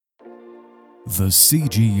The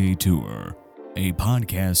CGA Tour, a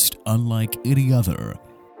podcast unlike any other.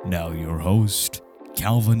 Now your host,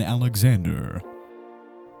 Calvin Alexander.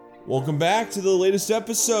 Welcome back to the latest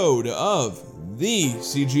episode of the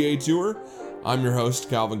CGA Tour. I'm your host,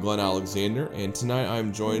 Calvin Glenn Alexander, and tonight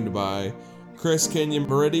I'm joined by Chris Kenyon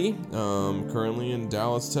Meridi, currently in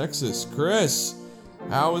Dallas, Texas. Chris,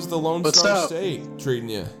 how is the Lone Star State treating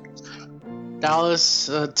you? Dallas,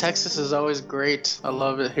 Texas is always great. I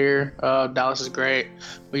love it here. Dallas is great.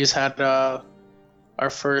 We just had our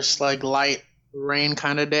first light rain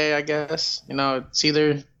kind of day, I guess. You know, it's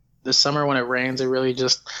either the summer when it rains, it really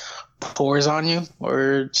just pours on you,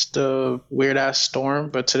 or it's a weird ass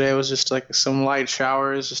storm. But today was just like some light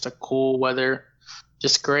showers, just a cool weather,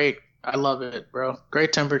 just great. I love it, bro.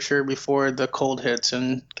 Great temperature before the cold hits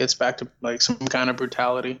and gets back to like some kind of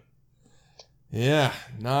brutality. Yeah,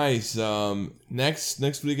 nice.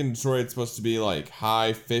 Next week in Detroit, it's supposed to be like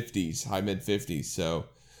high mid 50s. So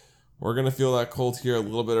we're gonna feel that cold here a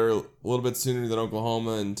little bit sooner than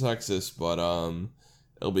Oklahoma and Texas, but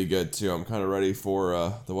it'll be good too. I'm kind of ready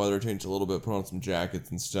for the weather to change a little bit, put on some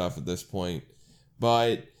jackets and stuff at this point.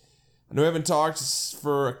 But I know we haven't talked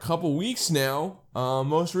for a couple weeks now.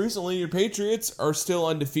 Most recently, your Patriots are still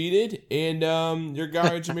undefeated, and your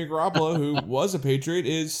guy Jimmy Garoppolo, who was a Patriot,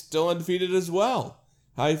 is still undefeated as well.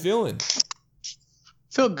 How you feeling?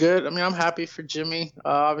 Feel good. I mean, I'm happy for Jimmy.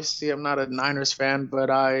 Obviously, I'm not a Niners fan, but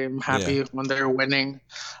I'm happy when they're winning.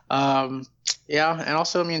 And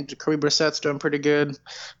also, I mean, Jacoby Brissett's doing pretty good.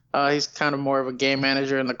 He's kind of more of a game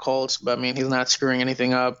manager in the Colts, but I mean, he's not screwing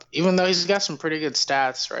anything up, even though he's got some pretty good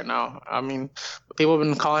stats right now. I mean, people have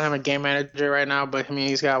been calling him a game manager right now, but I mean,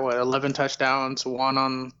 he's got 11 touchdowns, one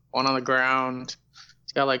on the ground.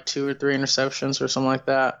 He's got like 2 or 3 interceptions or something like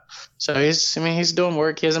that. So he's doing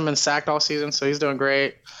work. He hasn't been sacked all season, so he's doing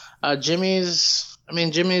great. Jimmy's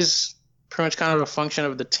pretty much kind of a function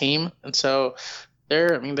of the team, and so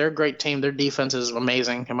they're a great team. Their defense is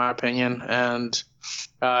amazing, in my opinion, and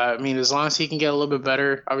as long as he can get a little bit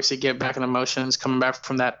better, obviously get back in the motions, coming back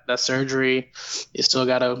from that surgery, you still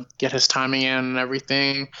got to get his timing in and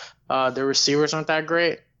everything. Their receivers aren't that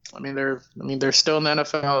great. They're still in the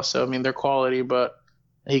NFL, so they're quality, but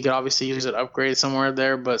he could obviously use an upgrade somewhere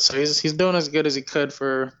there. But so he's doing as good as he can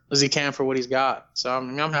for what he's got. So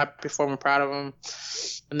I'm happy for him. I'm proud of him.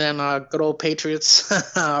 And then good old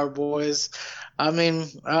Patriots, our boys. I'm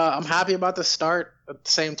happy about the start. At the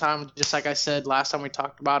same time, just like I said last time we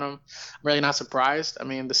talked about him, I'm really not surprised. I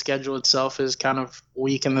mean, the schedule itself is kind of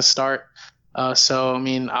weak in the start. I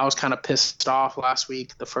was kind of pissed off last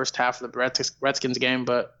week, the first half of the Redskins game,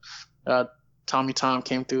 but Tommy Tom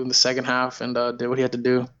came through in the second half and did what he had to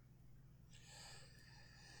do.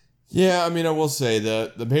 Yeah, I will say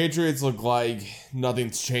the Patriots look like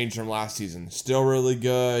nothing's changed from last season. Still really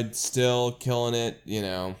good, still killing it,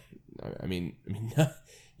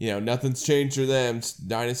 nothing's changed for them.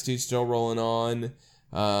 Dynasty's still rolling on.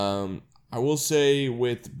 I will say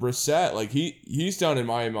with Brissett, he's done, in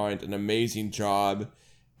my mind, an amazing job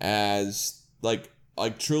as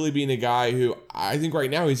truly being a guy who I think right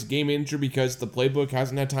now he's a game manager because the playbook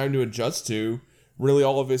hasn't had time to adjust to really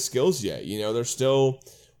all of his skills yet. They're still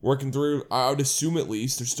working through, I would assume at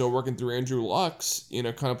least, they're still working through Andrew Luck's, kind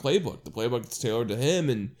of playbook. The playbook is tailored to him,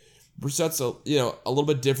 and Brissett's a little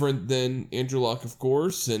bit different than Andrew Luck, of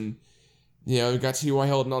course, and we've got T.Y.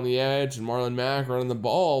 Hilton on the edge and Marlon Mack running the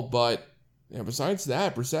ball, but besides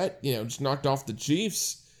that, Brissett just knocked off the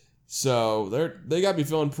Chiefs, so they got to be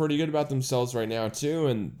feeling pretty good about themselves right now too,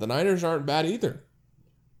 and the Niners aren't bad either.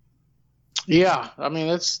 Yeah,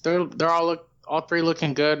 they're all three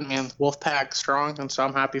looking good. Wolfpack strong, and so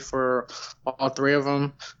I'm happy for all three of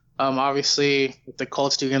them. Obviously, if the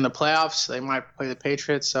Colts do get in the playoffs, they might play the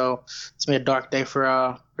Patriots, so it's going to be a dark day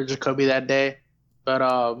for Jacoby that day. But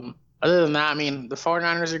other than that, the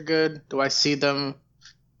 49ers are good. Do I see them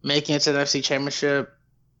making it to the NFC Championship?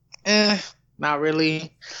 Not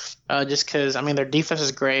really, just because, their defense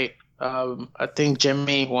is great. I think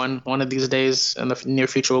Jimmy, one of these days in the near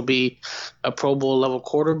future, will be a Pro Bowl level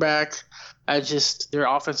quarterback. Their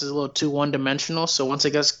offense is a little too one-dimensional, so once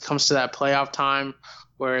it comes to that playoff time,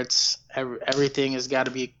 where it's everything has got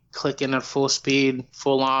to be clicking at full speed,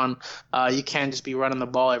 full on. You can't just be running the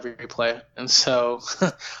ball every play. And so,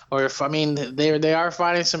 they are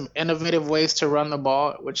finding some innovative ways to run the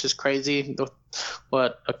ball, which is crazy.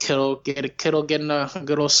 Kittle getting a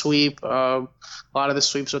good old sweep. A lot of the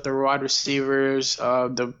sweeps with the wide receivers,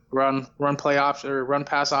 the run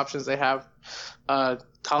pass options they have.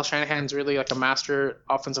 Kyle Shanahan's really like a master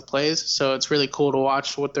offensive plays, so it's really cool to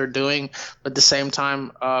watch what they're doing. But at the same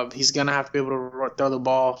time, he's going to have to be able to throw the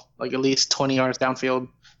ball like at least 20 yards downfield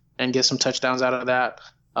and get some touchdowns out of that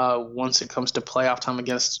once it comes to playoff time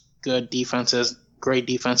against good defenses, great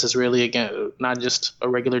defenses, really, again, not just a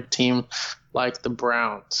regular team like the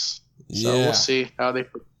Browns. So we'll see how they.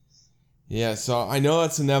 Yeah, so I know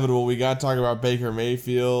that's inevitable. We got to talk about Baker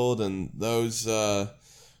Mayfield and those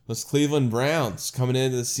Cleveland Browns coming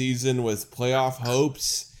into the season with playoff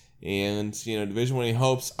hopes and, division-winning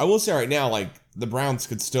hopes. I will say right now, like, the Browns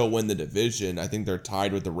could still win the division. I think they're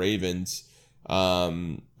tied with the Ravens. Or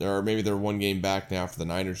maybe they're one game back now for the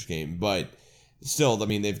Niners game. But still, I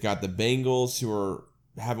mean, they've got the Bengals who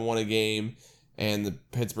haven't won a game, and the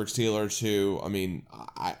Pittsburgh Steelers who, I mean,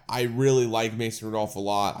 I really like Mason Rudolph a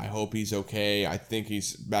lot. I hope he's okay. I think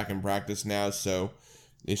he's back in practice now, so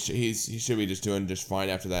he should be doing just fine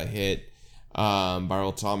after that hit by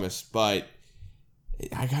Earl Thomas. But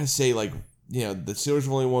I gotta say, like, the Steelers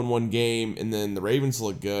have only won one game, and then the Ravens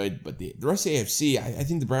look good, but the rest of the AFC, I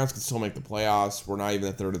think the Browns can still make the playoffs. We're not even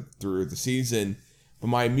a third through the season. But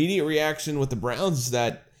my immediate reaction with the Browns is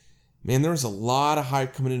that, man, there was a lot of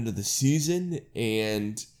hype coming into the season,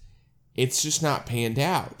 and it's just not panned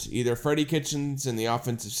out. Either Freddie Kitchens and the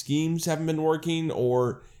offensive schemes haven't been working,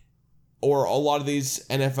 or a lot of these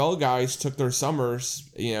NFL guys took their summers,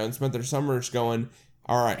 and spent their summers going,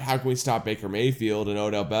 all right, how can we stop Baker Mayfield and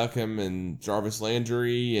Odell Beckham and Jarvis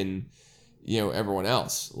Landry and, everyone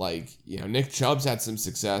else? Like, Nick Chubb's had some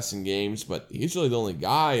success in games, but he's really the only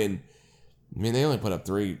guy, and I mean, they only put up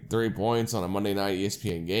three points on a Monday night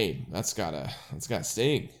ESPN game. That's gotta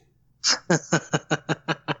sting.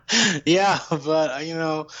 Yeah, but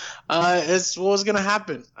it's what was gonna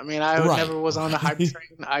happen. I mean, I never was on the hype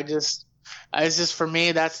train. It's just for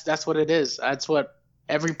me, that's what it is. That's what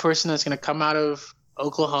every person that's gonna come out of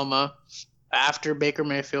Oklahoma after Baker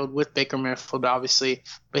Mayfield, with Baker Mayfield, obviously,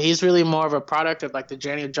 but he's really more of a product of like the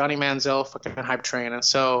Johnny Manziel fucking hype train, and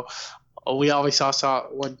so. We always saw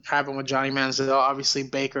what happened with Johnny Manziel. Obviously,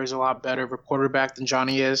 Baker is a lot better of a quarterback than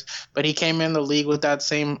Johnny is, but he came in the league with that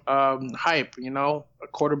same hype, a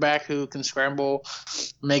quarterback who can scramble,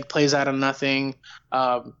 make plays out of nothing,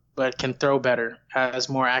 but can throw better, has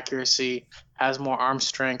more accuracy, has more arm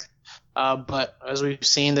strength. But as we've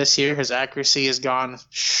seen this year, his accuracy has gone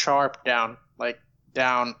sharp down.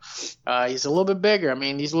 He's a little bit bigger. I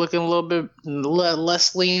mean, he's looking a little bit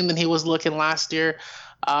less lean than he was looking last year.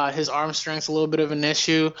 His arm strength's a little bit of an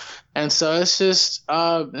issue, and so it's just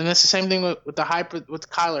and it's the same thing with the hype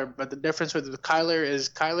with Kyler. But the difference with Kyler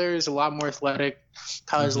is a lot more athletic.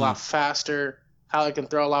 Kyler's a lot faster. Kyler can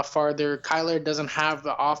throw a lot farther. Kyler doesn't have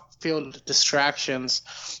the off-field distractions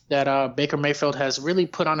that Baker Mayfield has really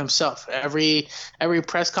put on himself. Every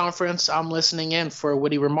press conference, I'm listening in for a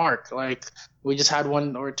witty remark. Like we just had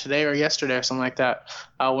one, or today or yesterday or something like that,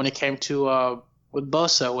 when it came to with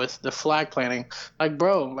Bosa, with the flag planting. Like,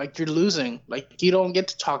 bro, like you're losing. Like you don't get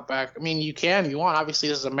to talk back. I mean, you can if you want. Obviously,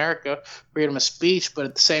 this is America, freedom of speech. But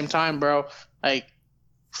at the same time, bro, like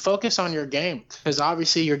focus on your game, because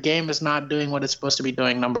obviously your game is not doing what it's supposed to be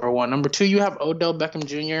doing. Number one. Number two, you have Odell Beckham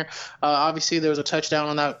Jr. Obviously, there was a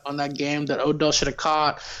touchdown on that game that Odell should have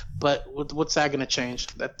caught. But what's that going to change?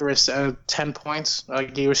 That there is 10 points.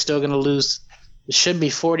 Like you were still going to lose. It should be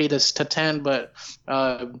 40 to 10, but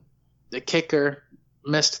the kicker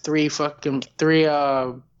missed three field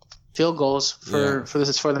goals for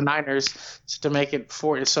the Niners to make it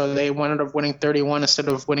 40. So they ended up winning 31 instead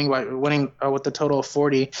of winning with the total of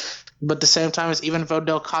 40. But at the same time, even if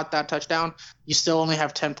Odell caught that touchdown, you still only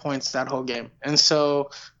have 10 points that whole game. And so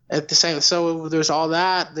so there's all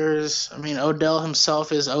that. Odell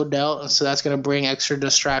himself is Odell, and so that's going to bring extra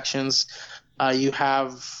distractions. You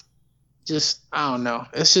have. I don't know.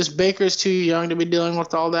 It's just Baker's too young to be dealing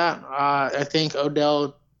with all that. I think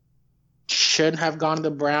Odell should have gone to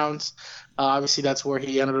the Browns. Obviously, that's where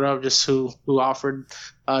he ended up, just who offered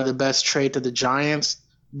the best trade to the Giants.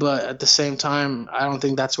 But at the same time, I don't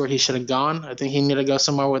think that's where he should have gone. I think he needed to go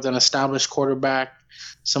somewhere with an established quarterback,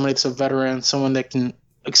 somebody that's a veteran, someone that can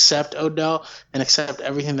accept Odell and accept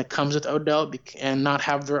everything that comes with Odell and not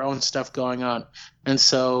have their own stuff going on. And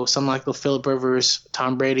so someone like Phillip Rivers,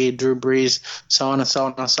 Tom Brady, Drew Brees, so on and so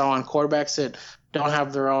on and so on, quarterbacks that don't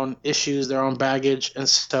have their own issues, their own baggage. And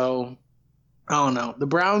so, I don't know. The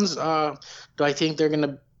Browns, do I think they're going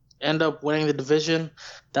to end up winning the division?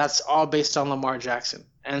 That's all based on Lamar Jackson.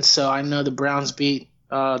 And so I know the Browns beat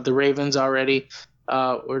the Ravens already.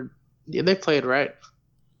 They played, right?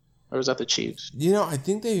 Or was that the Chiefs? I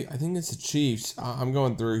think it's the Chiefs. I'm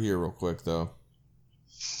going through here real quick though.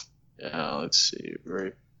 Yeah, let's see.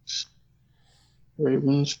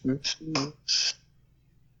 Ravens versus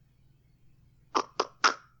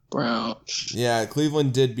Browns. Yeah,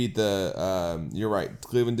 Cleveland did beat the. You're right.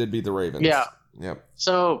 Cleveland did beat the Ravens. Yeah, Yep.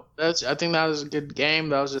 So I think that was a good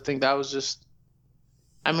game.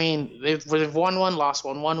 I mean, they've won one, lost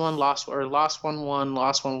one, won one, lost, or lost one,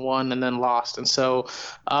 lost one, and then lost. And so,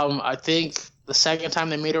 I think the second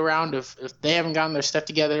time they meet around, if they haven't gotten their stuff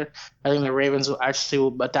together, I think the Ravens will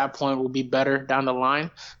actually, at that point, will be better down the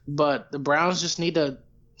line. But the Browns just need to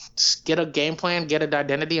get a game plan, get an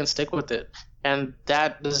identity, and stick with it. And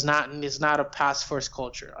that is not a pass first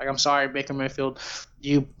culture. Like, I'm sorry, Baker Mayfield,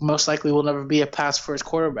 you most likely will never be a pass first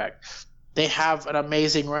quarterback. They have an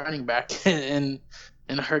amazing running back in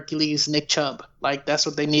Hercules Nick Chubb. Like, that's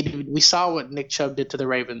what they need. We saw what Nick Chubb did to the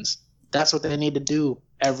Ravens. That's what they need to do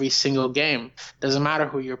every single game. Doesn't matter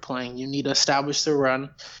who you're playing. You need to establish the run.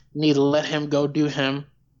 You need to let him go do him.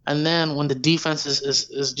 And then when the defense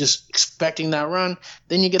is just expecting that run,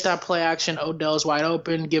 then you get that play action. Odell's wide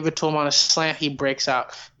open. Give it to him on a slant. He breaks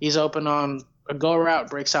out. He's open on a go route,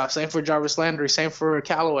 breaks out. Same for Jarvis Landry. Same for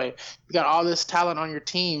Callaway. You got all this talent on your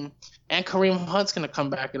team. And Kareem Hunt's going to come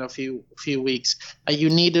back in a few weeks. You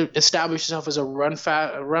need to establish yourself as a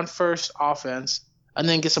run first offense, and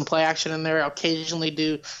then get some play action in there. Occasionally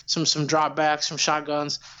do some drop backs, some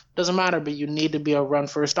shotguns. Doesn't matter, but you need to be a run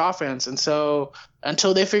first offense. And so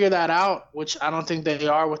until they figure that out, which I don't think they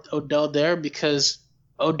are with Odell there, because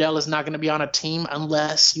Odell is not going to be on a team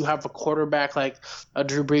unless you have a quarterback like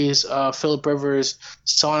Drew Brees, Phillip Rivers,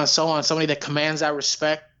 so on and so on, somebody that commands that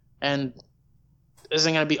respect and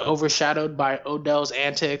isn't going to be overshadowed by Odell's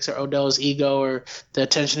antics or Odell's ego or the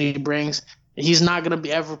attention he brings. He's not going to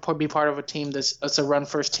ever be part of a team that's a run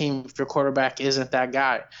first team if your quarterback isn't that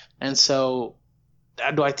guy. And so,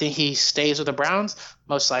 do I think he stays with the Browns?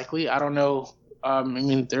 Most likely. I don't know. I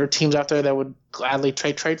mean, there are teams out there that would gladly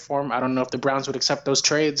trade for him. I don't know if the Browns would accept those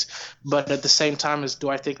trades. But at the same time, do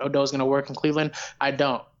I think Odell's going to work in Cleveland? I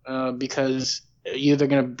don't, because you're either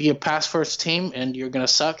going to be a pass first team and you're going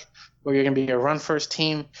to suck, or you're going to be a run first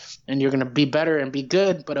team and you're going to be better and be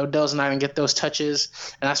good, but Odell's not going to get those touches.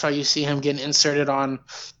 And that's why you see him getting inserted on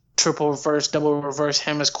triple reverse, double reverse,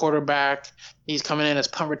 him as quarterback. He's coming in as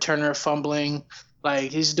punt returner, fumbling.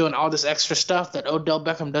 Like, he's doing all this extra stuff that Odell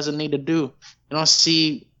Beckham doesn't need to do. You don't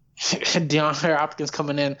see DeAndre Hopkins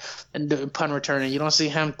coming in and punt returning. You don't see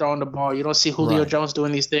him throwing the ball. You don't see Julio Jones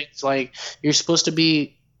doing these things. Like, you're supposed to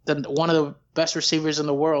be one of the best receivers in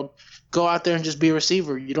the world. Go out there and just be a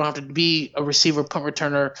receiver. You don't have to be a receiver, punt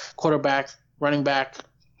returner, quarterback, running back.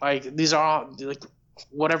 Like, these are all like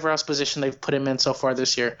whatever else position they've put him in so far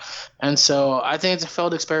this year. And so I think it's a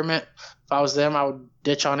failed experiment. If I was them, I would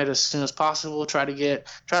ditch on it as soon as possible. Try to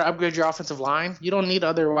upgrade your offensive line. You don't need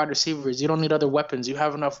other wide receivers. You don't need other weapons. You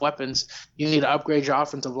have enough weapons. You need to upgrade your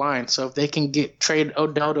offensive line. So if they can trade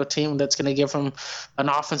Odell to a team that's going to give him an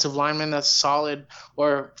offensive lineman that's solid,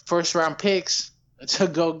 or first round picks to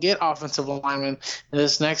go get offensive linemen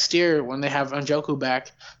this next year when they have Njoku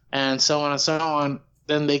back, and so on and so on,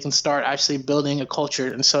 then they can start actually building a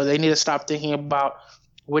culture. And so they need to stop thinking about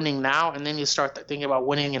winning now, and then you start thinking about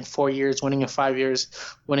winning in 4 years, winning in 5 years,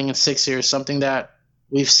 winning in 6 years, something that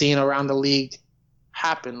we've seen around the league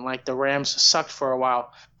happen. Like, the Rams sucked for a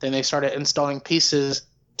while. Then they started installing pieces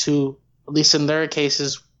to, at least in their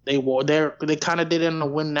cases, they kind of did it in a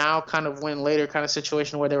win now, kind of win later kind of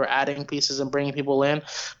situation where they were adding pieces and bringing people in.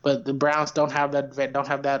 But the Browns don't have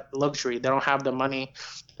that luxury. They don't have the money.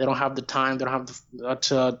 They don't have the time. They don't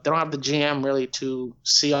have the GM really to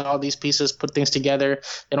see all these pieces, put things together.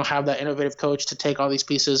 They don't have that innovative coach to take all these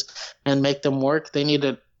pieces and make them work. They need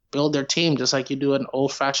to build their team just like you do an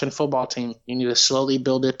old-fashioned football team. You need to slowly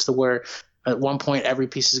build it to where at one point every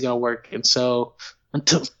piece is going to work. And so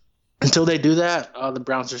until they do that, the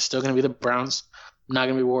Browns are still going to be the Browns. I'm not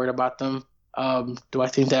going to be worried about them. Do I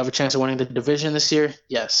think they have a chance of winning the division this year?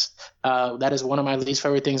 Yes. That is one of my least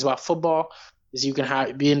favorite things about football, is you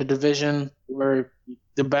can be in a division where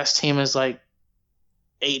the best team is like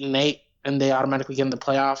 8-8 and they automatically get in the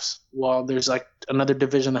playoffs. Well, there's like another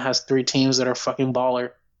division that has 3 teams that are fucking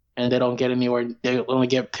baller and they don't get anywhere. They only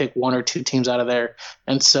get pick 1 or 2 teams out of there.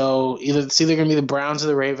 And so it's either going to be the Browns or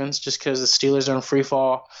the Ravens, just because the Steelers are in free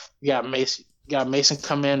fall. You got Mason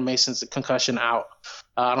come in. Mason's a concussion out.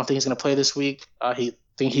 I don't think he's going to play this week.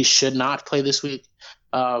 He should not play this week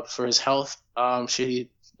for his health.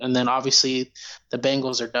 And then obviously the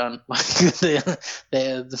Bengals are done.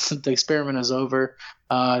 The experiment is over.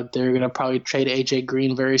 They're going to probably trade AJ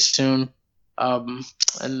Green very soon. And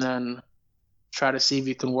then try to see if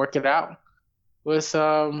you can work it out with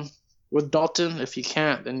Dalton. If you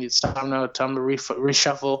can't, then it's time to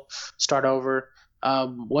reshuffle, start over.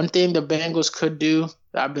 One thing the Bengals could do,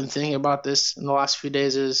 I've been thinking about this in the last few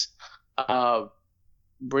days, is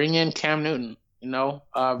bring in Cam Newton.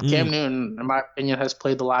 Cam Newton, in my opinion, has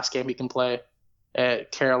played the last game he can play.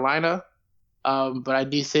 at Carolina. But I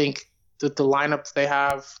do think that the lineup they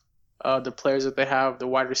have, the players that they have, the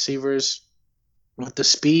wide receivers with the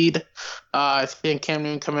speed, I think Cam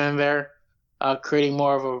Newton coming in there, creating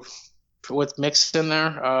more of a with Mixon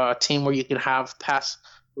there, a team where you can have pass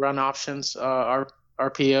run options,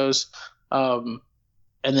 RPOs, and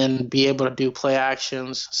then be able to do play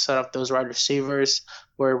actions, set up those wide receivers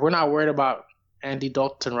where we're not worried about Andy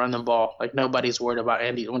Dalton running the ball. Like nobody's worried about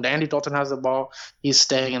Andy. When Andy Dalton has the ball, he's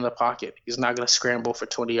staying in the pocket. He's not going to scramble for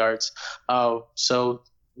 20 yards. So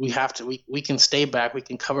we can stay back. We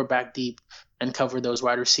can cover back deep and cover those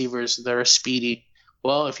wide receivers that are speedy.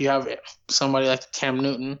 Well, if you have somebody like Cam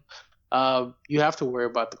Newton, you have to worry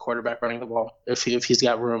about the quarterback running the ball if he's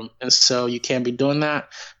got room, and so you can't be doing that.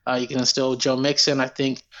 You can instill Joe Mixon. I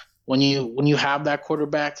think when you have that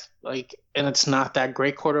quarterback, like, and it's not that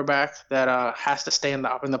great quarterback that has to stay in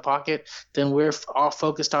the pocket, then we're all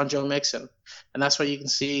focused on Joe Mixon, and that's why you can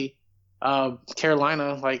see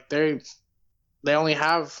Carolina, like they only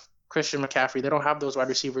have Christian McCaffrey. They don't have those wide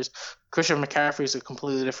receivers. Christian McCaffrey is a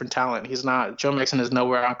completely different talent. He's not. Joe Mixon is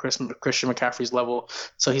nowhere on Christian McCaffrey's level,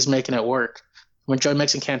 so he's making it work. When Joe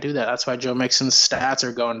Mixon can't do that, that's why Joe Mixon's stats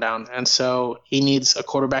are going down. And so he needs a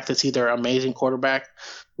quarterback that's either an amazing quarterback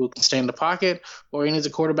who can stay in the pocket, or he needs a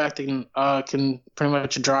quarterback that can pretty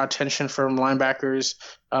much draw attention from linebackers,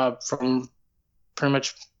 from pretty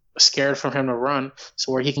much scared from him to run,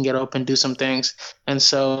 so where he can get open, do some things. And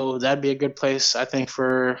so that'd be a good place, I think,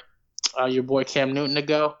 for your boy Cam Newton to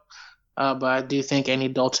go. But I do think Andy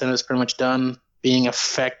Dalton is pretty much done being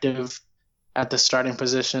effective at the starting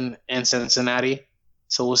position in Cincinnati.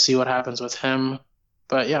 So we'll see what happens with him.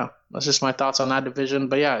 But yeah, that's just my thoughts on that division.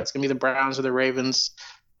 But yeah, it's going to be the Browns or the Ravens.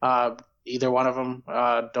 Either one of them,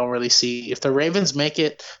 don't really see. If the Ravens make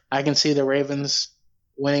it, I can see the Ravens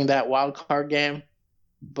winning that wild card game.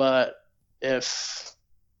 But if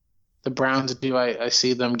the Browns do, I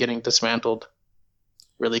see them getting dismantled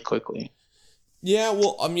really quickly. Yeah,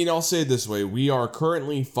 well, I mean, I'll say it this way. We are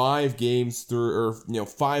currently 5 games through, or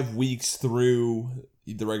 5 weeks through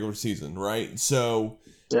the regular season, right? So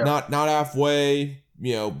Yeah. not halfway,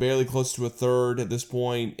 barely close to a third at this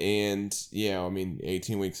point, and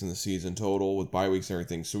 18 weeks in the season total with bye weeks and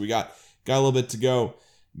everything. So we got a little bit to go.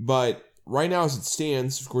 But right now as it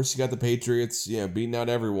stands, of course, you got the Patriots, beating out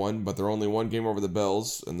everyone, but they're only 1 game over the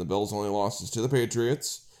Bills, and the Bills' only losses to the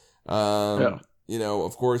Patriots.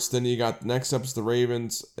 Of course, then you got next up is the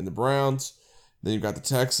Ravens and the Browns. Then you've got the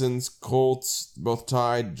Texans, Colts, both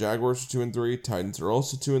tied. Jaguars are 2-3. Titans are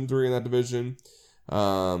also 2-3 in that division.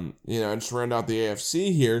 And to round out the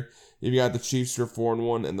AFC here, you've got the Chiefs who are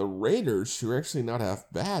 4-1, and the Raiders, who are actually not half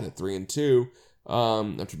bad at 3-2,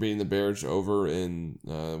 after beating the Bears over in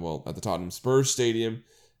at the Tottenham Spurs Stadium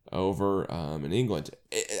over in England.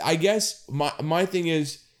 I guess my thing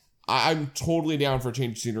is, I'm totally down for a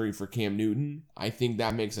change of scenery for Cam Newton. I think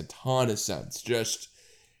that makes a ton of sense. Just,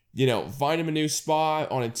 find him a new spot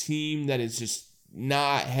on a team that is just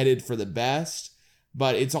not headed for the best.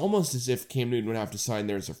 But it's almost as if Cam Newton would have to sign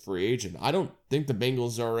there as a free agent. I don't think the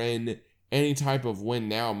Bengals are in any type of win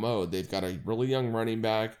now mode. They've got a really young running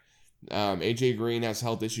back. AJ Green has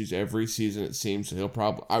health issues every season, it seems.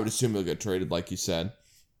 So I would assume he'll get traded, like you said.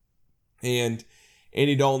 And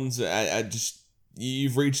Andy Dalton's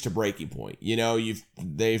you've reached a breaking point.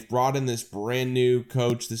 They've brought in this brand new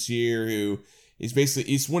coach this year who is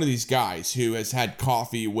he's one of these guys who has had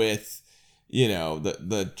coffee with,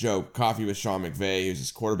 the joke, coffee with Sean McVay, who's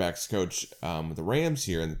his quarterback's coach with the Rams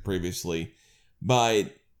here and previously.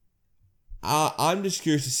 But I'm just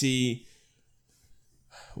curious to see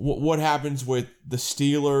what happens with the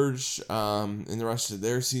Steelers in the rest of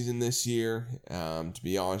their season this year, to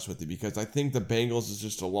be honest with you, because I think the Bengals is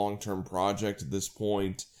just a long-term project at this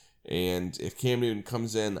point, and if Cam Newton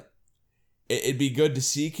comes in, it'd be good to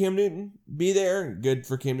see Cam Newton be there, good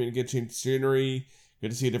for Cam Newton to get a change of scenery,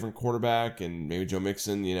 good to see a different quarterback, and maybe Joe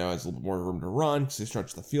Mixon, has a little bit more room to run, because they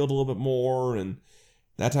stretch the field a little bit more, and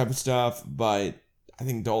that type of stuff, but I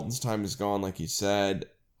think Dalton's time is gone, like you said.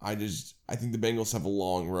 I think the Bengals have a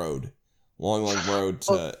long road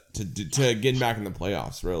to getting back in the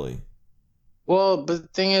playoffs, really. Well, but the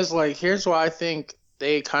thing is, here's why I think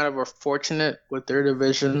they kind of are fortunate with their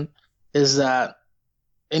division, is that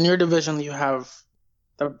in your division you have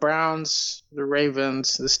the Browns, the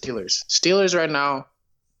Ravens, the Steelers. Steelers right now,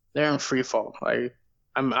 they're in free fall. I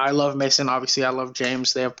love Mason, obviously. I love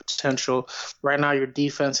James. They have potential. Right now, your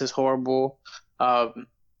defense is horrible.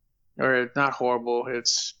 Or not horrible.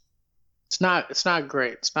 It's not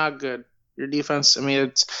great. It's not good. Your defense,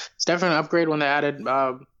 it's definitely an upgrade when they added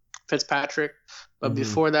Fitzpatrick, but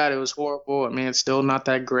before that it was horrible. It's still not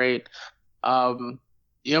that great.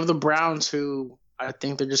 You have the Browns, who I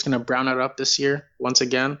think they're just going to brown it up this year once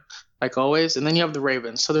again, like always. And then you have the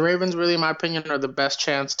Ravens. So the Ravens, really, in my opinion, are the best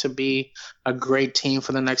chance to be a great team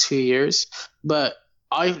for the next few years. But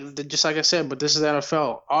just like I said, but this is the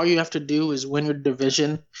NFL. All you have to do is win your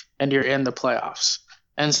division, and you're in the playoffs.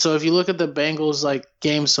 And so if you look at the Bengals like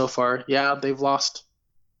games so far, yeah, they've lost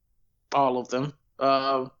all of them.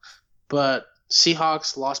 But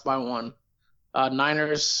Seahawks lost by one.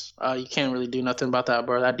 Niners, you can't really do nothing about that,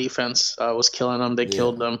 bro. That defense was killing them. They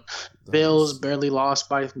killed them. Bills barely lost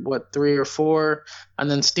by, 3 or 4.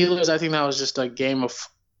 And then Steelers, I think that was just a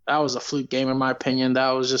that was a fluke game, in my opinion.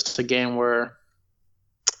 That was just a game where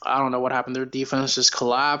I don't know what happened. Their defense just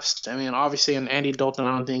collapsed. I mean, obviously, and Andy Dalton,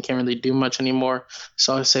 I don't think can really do much anymore.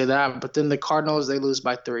 So I say that. But then the Cardinals, they lose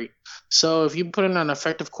by 3. So if you put in an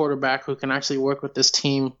effective quarterback who can actually work with this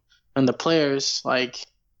team and the players, like,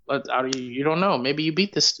 you don't know. Maybe you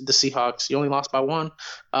beat the Seahawks. You only lost by 1.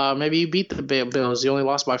 Maybe you beat the Bills. You only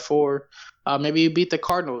lost by 4. Maybe you beat the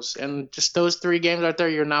Cardinals. And just those 3 games right there,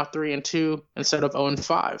 you're now 3-2 instead of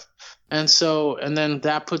 0-5. And then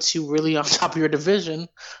that puts you really on top of your division,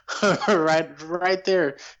 right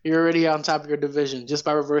there. You're already on top of your division just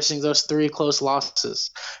by reversing those 3 close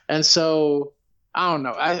losses. And so I don't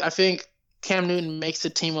know. I think Cam Newton makes the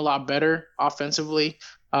team a lot better offensively.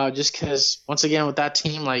 Just because, once again, with that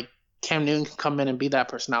team, like, Cam Newton can come in and be that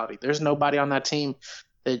personality. There's nobody on that team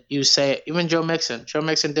that you say, even Joe Mixon. Joe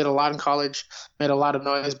Mixon did a lot in college, made a lot of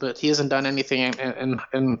noise, but he hasn't done anything in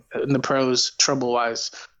the pros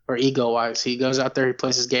trouble-wise or ego-wise. He goes out there, he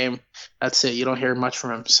plays his game. That's it. You don't hear much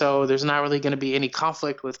from him. So there's not really going to be any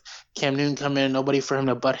conflict with Cam Newton coming in, nobody for him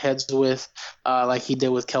to butt heads with, like he did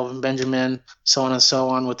with Kelvin Benjamin, so on and so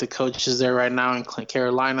on, with the coaches there right now in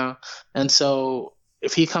Carolina. And so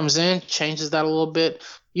if he comes in, changes that a little bit,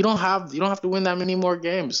 you don't have to win that many more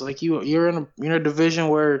games. Like, you're in a division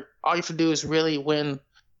where all you have to do is really win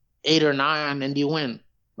 8 or 9 and you win.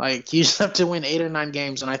 Like, you just have to win 8 or 9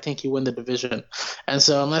 games and I think you win the division. And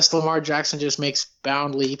so unless Lamar Jackson just makes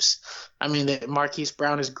bound leaps, I mean, Marquise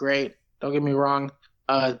Brown is great. Don't get me wrong.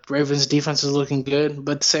 Ravens defense is looking good,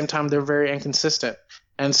 but at the same time they're very inconsistent.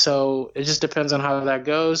 And so it just depends on how that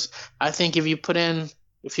goes. I think if you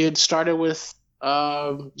had started with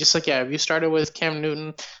if you started with Cam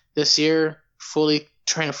Newton this year, full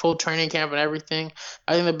training camp and everything,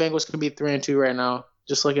 I think the Bengals could be 3-2 right now.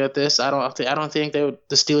 Just look at this. I don't think the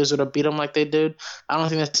Steelers would have beat them like they did. I don't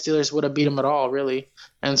think the Steelers would have beat them at all, really.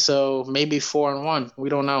 And so maybe 4-1. We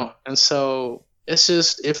don't know. And so it's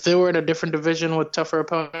just, if they were in a different division with tougher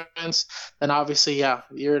opponents, then obviously, yeah,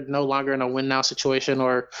 you're no longer in a win now situation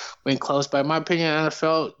or win close. But in my opinion,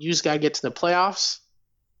 NFL, you just gotta get to the playoffs.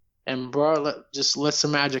 And, bro, let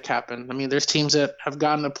some magic happen. I mean, there's teams that have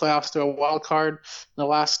gotten the playoffs through a wild card in the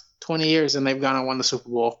last 20 years, and they've gone and won the Super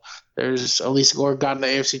Bowl. There's Elise Gore gotten the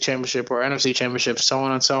AFC Championship or NFC Championship, so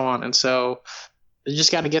on and so on. And so you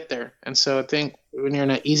just got to get there. And so I think when you're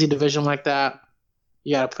in an easy division like that,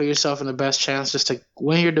 you got to put yourself in the best chance just to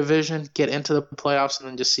win your division, get into the playoffs, and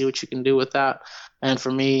then just see what you can do with that. And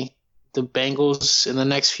for me, the Bengals in the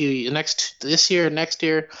next next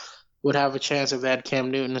year, would have a chance if they had Cam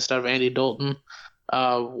Newton instead of Andy Dalton.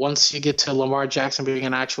 Once you get to Lamar Jackson being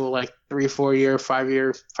an actual, like, 3-4 year,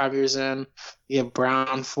 5 years in, you have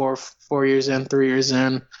Brown 4 years in, 3 years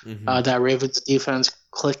in, that Ravens defense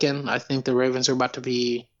clicking. I think the Ravens are about to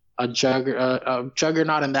be a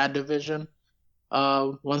juggernaut in that division.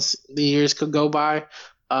 Once the years could go by,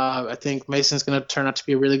 I think Mason's going to turn out to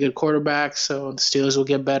be a really good quarterback, so the Steelers will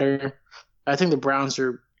get better. I think the Browns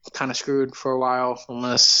are kind of screwed for a while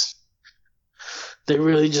unless they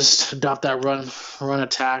really just adopt that run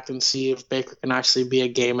attack and see if Baker can actually be a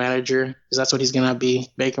game manager, because that's what he's going to be.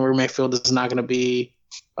 Baker Mayfield is not going to be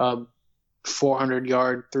a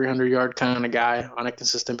 400-yard, 300-yard kind of guy on a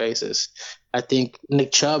consistent basis. I think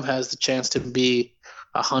Nick Chubb has the chance to be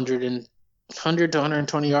 100 to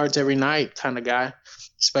 120 yards every night kind of guy,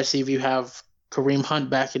 especially if you have Kareem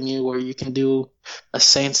Hunt backing you, where you can do a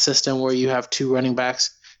Saints system where you have 2 running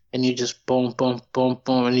backs and you just boom, boom, boom,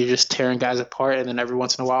 boom, and you're just tearing guys apart, and then every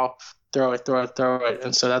once in a while, throw it.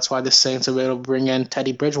 And so that's why the Saints are able to bring in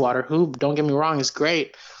Teddy Bridgewater, who, don't get me wrong, is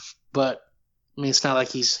great, but I mean, it's not like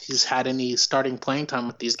he's had any starting playing time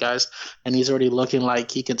with these guys, and he's already looking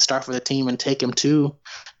like he could start for the team and take him to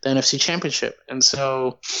the NFC Championship. And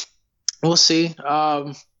so we'll see.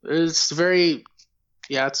 It's a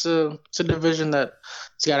division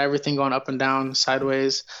that's got everything going up and down,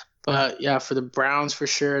 sideways. But yeah, for the Browns, for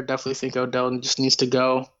sure, I definitely think Odell just needs to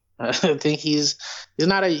go. I think he's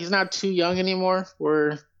not too young anymore.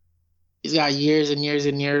 He's got years and years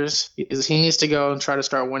and years. He needs to go and try to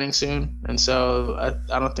start winning soon. And so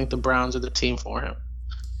I don't think the Browns are the team for him.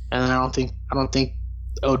 And I don't think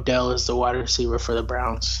Odell is the wide receiver for the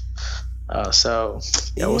Browns. So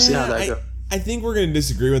we'll see how that goes. I think we're going to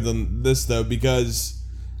disagree with this though, because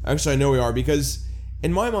actually I know we are, because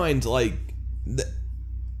in my mind, like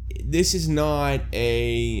this is not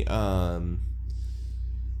a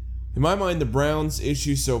in my mind, the Browns'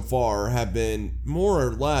 issues so far have been more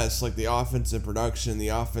or less like the offensive production, the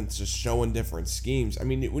offense just showing different schemes. I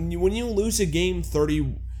mean, when you lose a game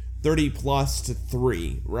 30 plus to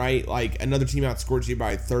 3, right? Like another team outscores you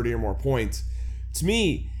by 30 or more points. To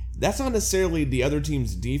me, that's not necessarily the other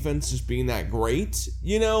team's defense just being that great.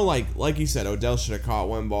 You know, like you said, Odell should have caught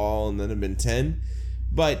one ball and then have been 10.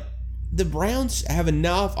 But the Browns have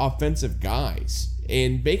enough offensive guys.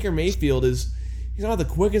 And Baker Mayfield he's not the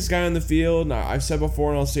quickest guy on the field. Now, I've said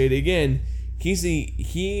before and I'll say it again.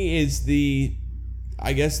 He is the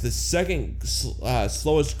I guess the second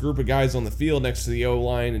slowest group of guys on the field next to the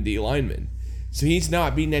O-line and D-linemen. So he's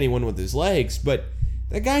not beating anyone with his legs, but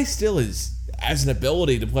that guy still has an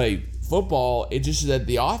ability to play football. It's just that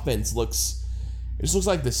the offense looks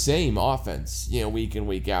like the same offense, week in,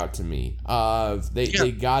 week out to me.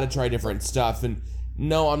 They got to try different stuff. And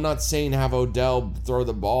no, I'm not saying have Odell throw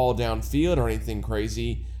the ball downfield or anything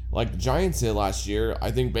crazy like the Giants did last year. I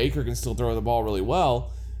think Baker can still throw the ball really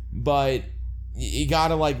well, but you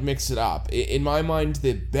gotta mix it up. In my mind,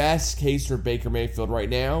 the best case for Baker Mayfield right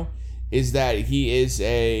now is that he is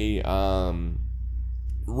he's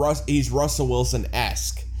Russell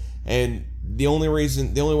Wilson-esque, and the only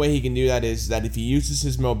way he can do that is that if he uses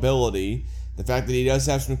his mobility, the fact that he does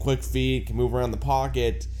have some quick feet, can move around the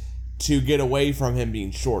pocket to get away from him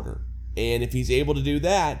being shorter. And if he's able to do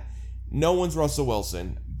that, no one's Russell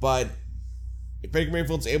Wilson, but if Baker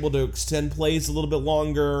Mayfield's able to extend plays a little bit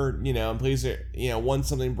longer, and plays, once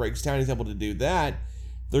something breaks down, he's able to do that,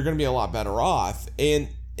 they're going to be a lot better off. And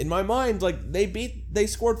in my mind, they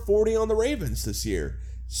scored 40 on the Ravens this year.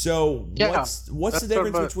 So what's the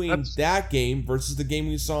difference between that game versus the game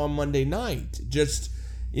we saw on Monday night? Just,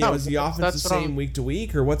 is the offense the same week to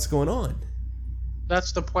week, or what's going on?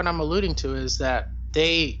 That's the point I'm alluding to, is that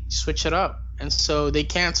they switch it up. And so they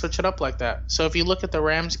can't switch it up like that. So if you look at the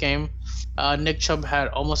Rams game, Nick Chubb had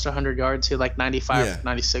almost 100 yards. He had 95,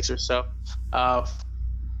 96 or so. Let's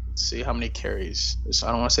see how many carries.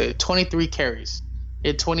 I don't want to say 23 carries. He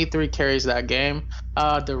had 23 carries that game.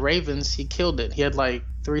 The Ravens, he killed it. He had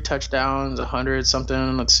 3 touchdowns, 100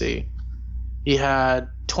 something. Let's see. He had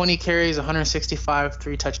 20 carries, 165,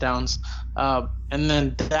 3 touchdowns. And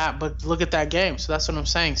then but look at that game. So that's what I'm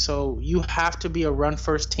saying. So you have to be a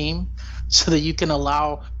run-first team so that you can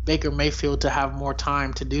allow Baker Mayfield to have more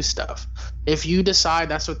time to do stuff. If you decide,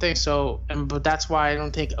 that's the thing. But that's why I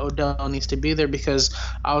don't think Odell needs to be there, because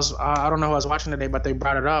I don't know who I was watching today, but they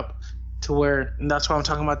brought it up to where, and that's why I'm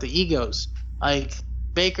talking about the egos.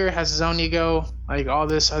 Baker has his own ego, all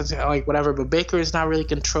this, whatever, but Baker is not really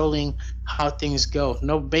controlling how things go.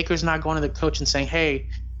 No, Baker's not going to the coach and saying, hey,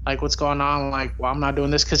 what's going on? I'm not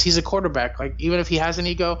doing this, because he's a quarterback. Even if he has an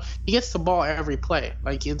ego, he gets the ball every play.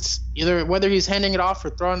 It's either whether he's handing it off or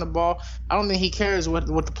throwing the ball. I don't think he cares what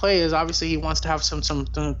the play is. Obviously, he wants to have some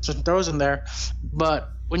throws in there. But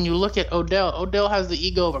when you look at Odell has the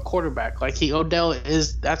ego of a quarterback. Odell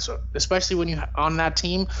is, that's especially when you're on that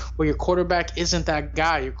team where your quarterback isn't that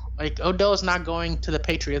guy. Odell is not going to the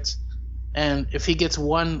Patriots, and if he gets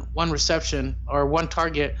one reception or one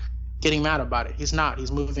target, getting mad about it. He's not.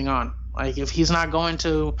 He's moving on. If he's not going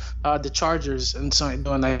to the Chargers and so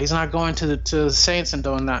doing that, he's not going to the Saints and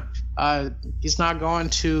doing that. He's not going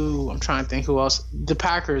to, I'm trying to think who else, the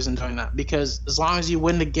Packers and doing that, because as long as you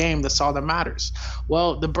win the game, that's all that matters.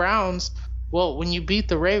 Well, the Browns, when you beat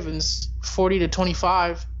the Ravens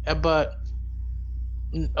 40-25, but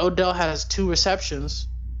Odell has 2 receptions,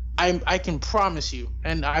 I can promise you,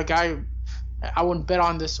 and I wouldn't bet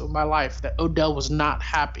on this with my life, that Odell was not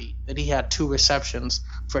happy that he had 2 receptions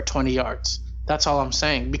for 20 yards. That's all I'm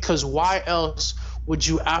saying. Because why else would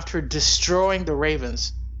you, after destroying the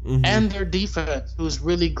Ravens and their defense, who's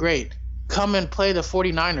really great, come and play the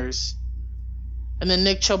 49ers, and then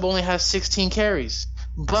Nick Chubb only has 16 carries?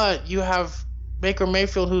 But you have Baker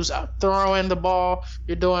Mayfield, who's throwing the ball.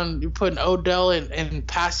 You're putting Odell in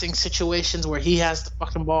passing situations where he has the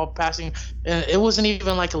fucking ball passing. And it wasn't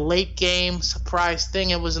even a late game surprise thing.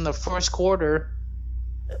 It was in the first quarter.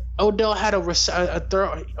 Odell had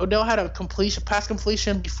Odell had a pass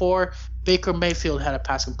completion before Baker Mayfield had a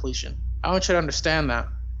pass completion. I want you to understand that.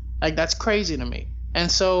 That's crazy to me. And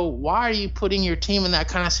so why are you putting your team in that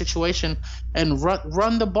kind of situation and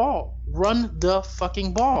run the ball? run the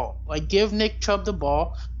fucking ball. Like, give Nick Chubb the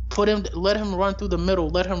ball, let him run through the middle,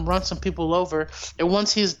 let him run some people over, and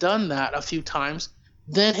once he's done that a few times,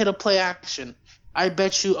 then hit a play action. I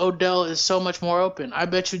bet you Odell is so much more open. I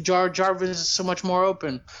bet you Jarvis is so much more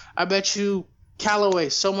open. I bet you Callaway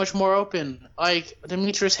so much more open. Like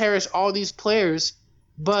Demetrius Harris, all these players,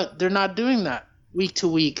 but they're not doing that week to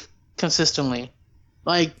week consistently.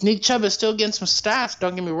 Like, Nick Chubb is still getting some stats,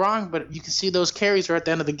 don't get me wrong, but you can see those carries are at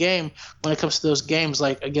the end of the game when it comes to those games,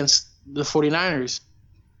 like against the 49ers.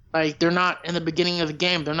 Like, they're not in the beginning of the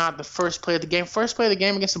game. They're not the first play of the game. First play of the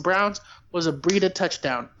game against the Browns was a Breida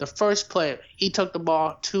touchdown. The first play, he took the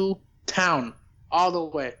ball to town all the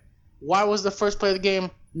way. Why was the first play of the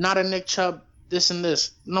game not a Nick Chubb, this and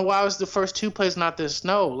this? No, why was the first two plays not this?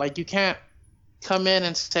 No, like, you can't come in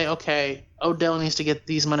and say, okay, Odell needs to get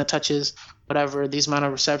these amount of touches, whatever, these amount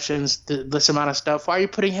of receptions, this amount of stuff. Why are you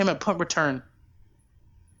putting him at punt return?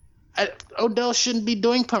 Odell shouldn't be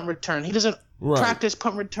doing punt return. He doesn't practice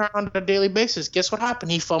punt return on a daily basis. Guess what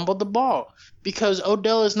happened? He fumbled the ball because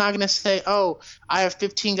Odell is not going to say, oh, I have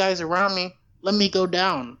 15 guys around me, let me go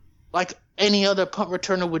down. Like any other punt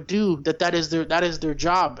returner would do, that is their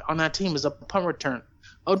job on that team, is a punt return.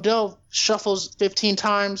 Odell shuffles 15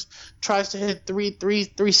 times, tries to hit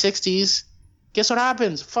 360s. Guess what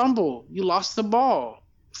happens? Fumble. You lost the ball.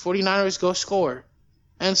 49ers go score.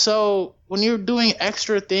 And so when you're doing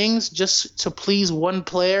extra things just to please one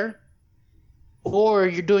player, or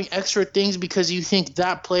you're doing extra things because you think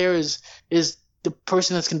that player is the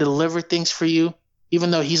person that's going to deliver things for you,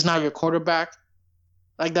 even though he's not your quarterback,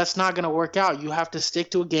 like, that's not going to work out. You have to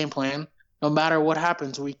stick to a game plan no matter what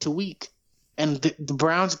happens week to week. And the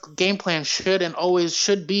Browns' game plan should and always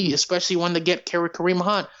should be, especially when they get Kareem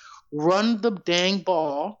Hunt, run the dang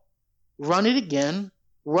ball, run it again,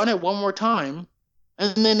 run it one more time,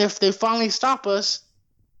 and then if they finally stop us,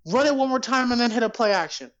 run it one more time and then hit a play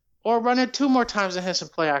action. Or run it two more times and hit some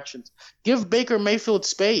play actions. Give Baker Mayfield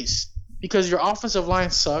space because your offensive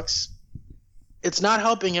line sucks. It's not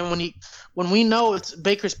helping him when we know it's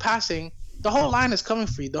Baker's passing. The whole line is coming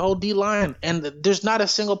for you, the whole D line, and there's not a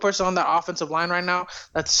single person on that offensive line right now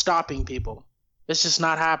that's stopping people. It's just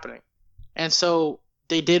not happening. And so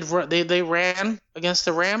they ran against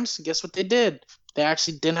the Rams. Guess what they did? They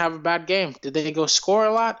actually didn't have a bad game. Did they go score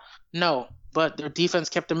a lot? No, but their defense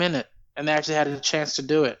kept them in it, and they actually had a chance to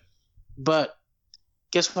do it. But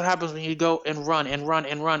guess what happens when you go and run,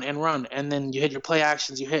 and then you hit your play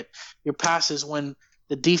actions, you hit your passes when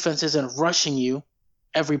the defense isn't rushing you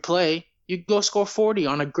every play. You go score 40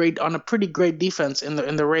 on a pretty great defense in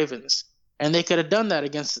the Ravens. And they could have done that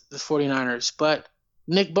against the 49ers. But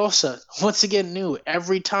Nick Bosa, once again, knew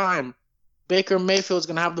every time Baker Mayfield's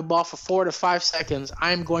going to have the ball for 4 to 5 seconds,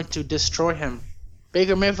 I'm going to destroy him.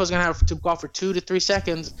 Baker Mayfield's going to have to go for 2 to 3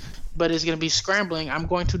 seconds, but is going to be scrambling. I'm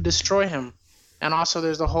going to destroy him. And also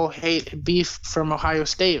there's the whole beef from Ohio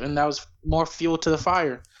State, and that was more fuel to the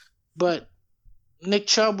fire. But Nick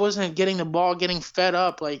Chubb wasn't getting the ball, getting fed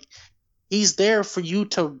up. Like, he's there for you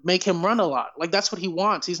to make him run a lot. Like, that's what he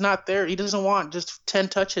wants. He's not there. He doesn't want just 10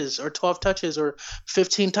 touches or 12 touches or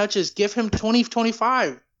 15 touches. Give him 20,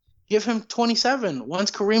 25. Give him 27.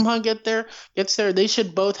 Once Kareem Hunt gets there, they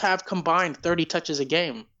should both have combined 30 touches a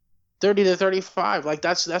game. 30 to 35. Like,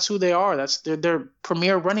 that's who they are. That's their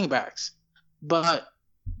premier running backs. But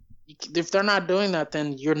if they're not doing that,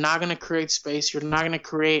 then you're not going to create space. You're not going to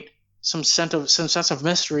create some sense of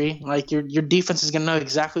mystery. Like, your defense is going to know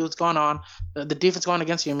exactly what's going on. The defense going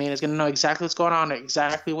against you, is going to know exactly what's going on at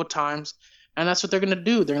exactly what times. And that's what they're going to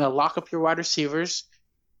do. They're going to lock up your wide receivers.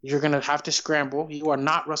 You're going to have to scramble. You are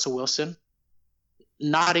not Russell Wilson.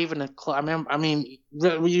 Not even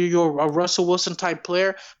you're a Russell Wilson type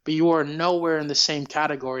player, but you are nowhere in the same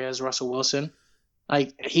category as Russell Wilson.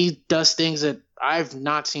 Like, he does things that I've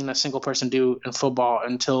not seen a single person do in football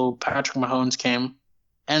until Patrick Mahomes came.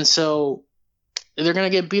 And so they're going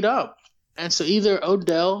to get beat up. And so either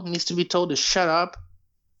Odell needs to be told to shut up.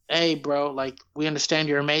 Hey, bro, like, we understand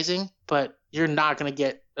you're amazing, but you're not going to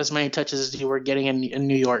get as many touches as you were getting in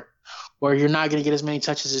New York. Or you're not going to get as many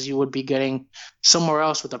touches as you would be getting somewhere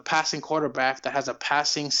else with a passing quarterback that has a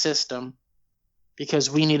passing system, because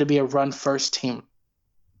we need to be a run-first team.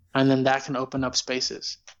 And then that can open up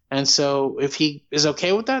spaces. And so if he is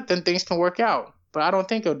okay with that, then things can work out. But I don't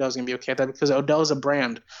think Odell's going to be okay with that, because Odell is a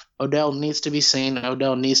brand. Odell needs to be seen.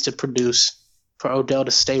 Odell needs to produce for Odell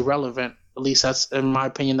to stay relevant. At least that's, in my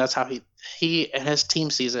opinion, that's how he and his team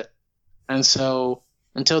sees it. And so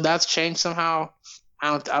until that's changed somehow,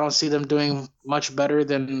 I don't see them doing much better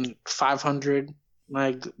than 500,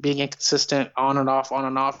 like being inconsistent on and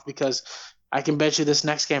off, because I can bet you this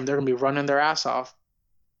next game they're going to be running their ass off.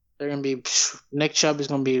 They're going to be Nick Chubb is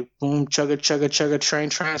going to be boom, chugga, chugga, chugga, train.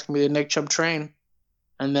 It's going to be the Nick Chubb train.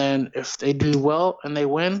 And then if they do well and they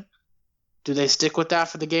win, do they stick with that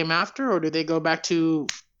for the game after, or do they go back to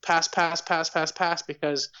pass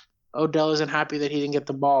because Odell isn't happy that he didn't get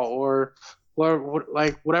the ball, or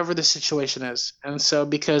like whatever the situation is? And so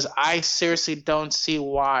because I seriously don't see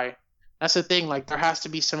why. That's the thing. Like there has to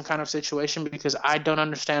be some kind of situation because I don't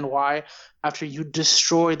understand why after you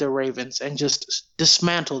destroy the Ravens and just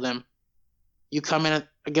dismantle them, you come in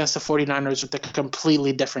against the 49ers with a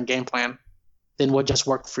completely different game plan than what just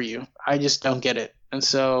worked for you. I just don't get it. And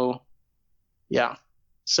so, yeah.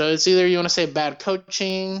 So it's either you want to say bad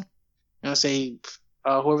coaching, you want to say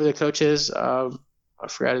whoever the coach is, I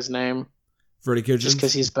forgot his name. Freddie Kitchens?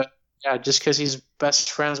 Just because he's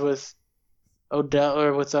best friends with Odell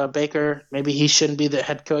or with Baker. Maybe he shouldn't be the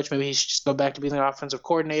head coach. Maybe he should just go back to being the offensive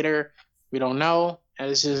coordinator. We don't know. And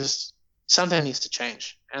it's just something needs to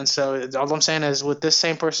change. And so all I'm saying is with this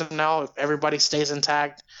same personnel, if everybody stays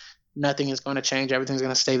intact, nothing is going to change. Everything's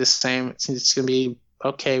going to stay the same. It's going to be,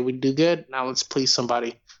 okay, we do good. Now let's please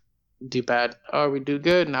somebody. Do bad. Or we do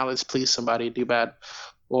good. Now let's please somebody. Do bad.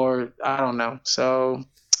 Or I don't know. So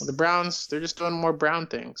the Browns, they're just doing more Brown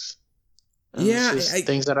things. And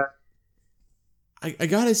things that I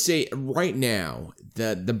gotta say, right now,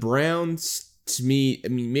 that the Browns, to me, I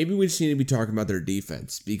mean, maybe we just need to be talking about their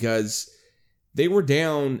defense because they were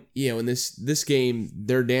down, in this game,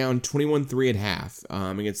 they're down 21-3 at half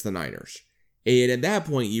against the Niners. And at that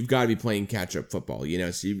point, you've got to be playing catch-up football,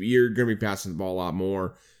 so you're going to be passing the ball a lot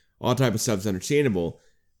more. All type of stuff's understandable.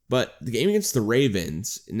 But the game against the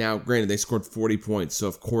Ravens, now, granted, they scored 40 points, so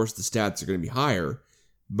of course the stats are going to be higher.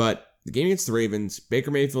 But the game against the Ravens,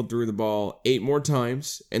 Baker Mayfield threw the ball 8 more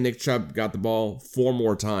times, and Nick Chubb got the ball 4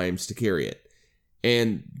 more times to carry it.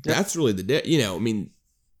 And that's really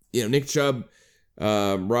Nick Chubb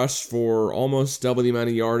rushed for almost double the amount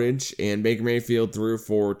of yardage, and Baker Mayfield threw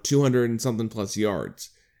for 200 and something plus yards.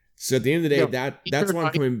 So at the end of the day, that's why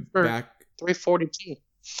I'm coming back. 342.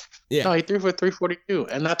 Yeah. No, he threw for 342,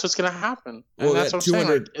 and that's what's going to happen. And that's what I'm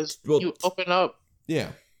saying. You open up. Yeah.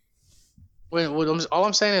 All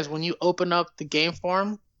I'm saying is when you open up the game for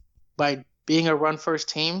him by being a run-first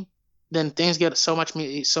team, then things get so much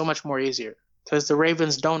more easier. Because the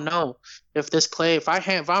Ravens don't know if this play, if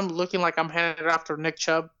I'm looking like I'm handing it off to Nick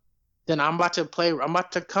Chubb, then I'm about to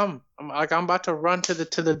run to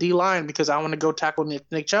the D line because I want to go tackle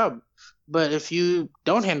Nick Chubb. But if you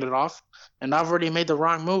don't hand it off, and I've already made the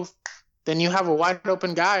wrong move, then you have a wide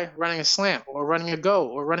open guy running a slant or running a go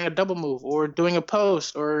or running a double move or doing a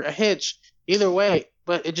post or a hitch. Either way,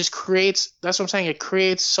 but it just creates, that's what I'm saying, it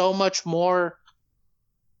creates so much more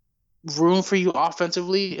room for you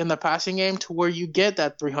offensively in the passing game to where you get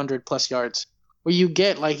that 300 plus yards. Where you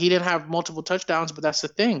get, like, he didn't have multiple touchdowns, but that's the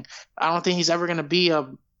thing. I don't think he's ever going to be a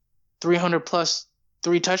 300 plus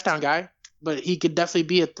 3 touchdown guy, but he could definitely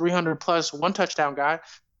be a 300 plus 1 touchdown guy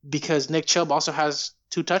because Nick Chubb also has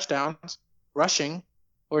 2 touchdowns rushing,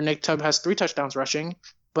 or Nick Chubb has 3 touchdowns rushing.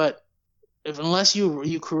 But unless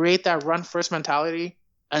you create that run first mentality,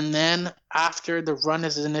 and then after the run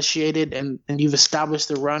is initiated and you've established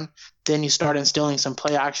the run, then you start instilling some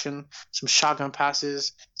play action, some shotgun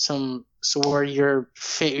passes, so where you're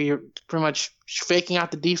pretty much faking out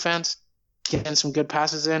the defense, getting some good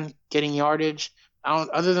passes in, getting yardage.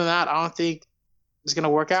 Other than that, I don't think it's going to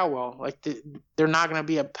work out well. Like they're not going to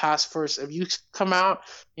be a pass first. If you come out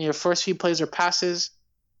and your first few plays are passes,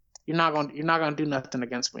 you're not going to do nothing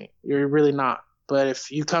against me. You're really not. But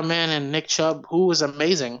if you come in and Nick Chubb, who is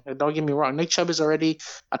amazing, don't get me wrong, Nick Chubb is already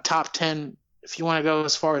a top 10, if you want to go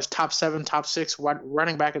as far as top 7, top 6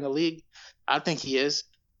 running back in the league, I think he is.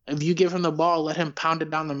 If you give him the ball, let him pound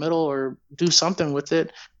it down the middle or do something with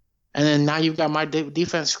it. And then now you've got my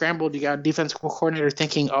defense scrambled. You got a defense coordinator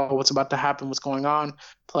thinking, oh, what's about to happen? What's going on?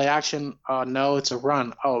 Play action. No, it's a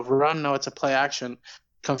run. Oh, run. No, it's a play action.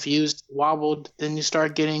 Confused, wobbled, then you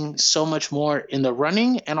start getting so much more in the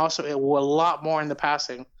running and also a lot more in the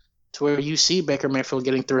passing to where you see Baker Mayfield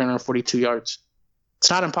getting 342 yards.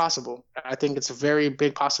 It's not impossible. I think it's a very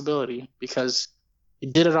big possibility because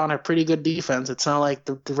you did it on a pretty good defense. It's not like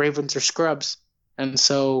the Ravens are scrubs. And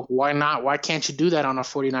so why not? Why can't you do that on a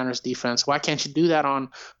 49ers defense? Why can't you do that on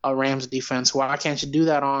a Rams defense? Why can't you do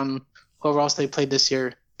that on whoever else they played this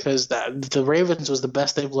year? Because the Ravens was the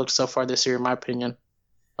best they've looked so far this year, in my opinion.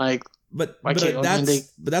 But that's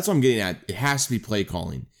what I'm getting at. It has to be play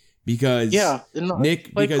calling because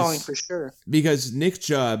calling for sure. Because Nick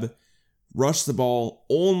Chubb rushed the ball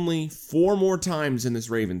only 4 more times in this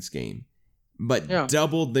Ravens game, but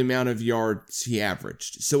doubled the amount of yards he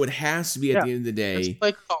averaged. So it has to be at the end of the day.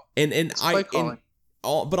 Play call. And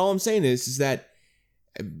all I'm saying is that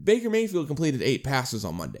Baker Mayfield completed 8 passes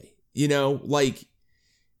on Monday. Like,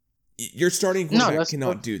 your starting quarterback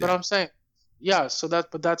cannot do that. But I'm saying, yeah. So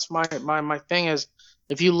that's my thing is,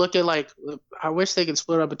 if you look at, like, I wish they could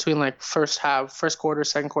split up between, like, first quarter,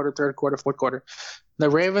 second quarter, third quarter, fourth quarter. The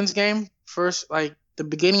Ravens game, the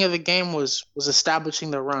beginning of the game was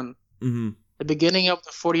establishing the run. Mm-hmm. The beginning of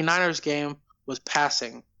the 49ers game was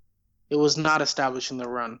passing. It was not establishing the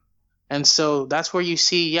run. And so that's where you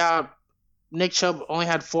see, Nick Chubb only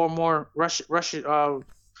had 4 more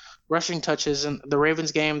rushing touches in the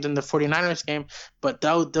Ravens game than the 49ers game, but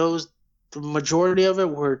the majority of it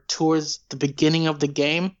were towards the beginning of the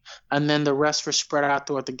game, and then the rest were spread out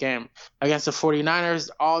throughout the game. Against the 49ers,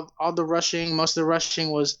 most of the rushing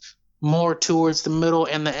was more towards the middle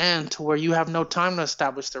and the end, to where you have no time to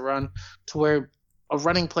establish the run, to where a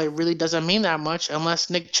running play really doesn't mean that much unless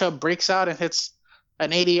Nick Chubb breaks out and hits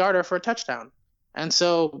an 80-yarder for a touchdown. And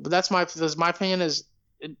so that's my opinion is,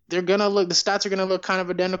 the stats are gonna look kind of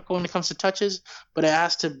identical when it comes to touches, but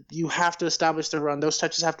you have to establish the run.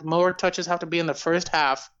 More touches have to be in the first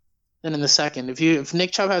half than in the second. If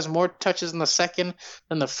Nick Chubb has more touches in the second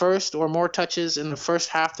than the first, or more touches in the first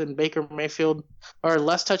half than Baker Mayfield, or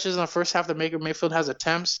less touches in the first half than Baker Mayfield has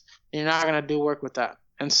attempts, then you're not gonna do work with that.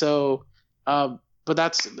 And so, but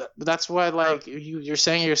that's why, like, you're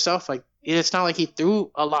saying yourself, like, it's not like he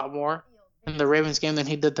threw a lot more in the Ravens game than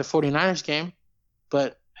he did the 49ers game,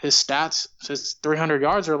 but his stats, his 300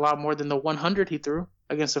 yards are a lot more than the 100 he threw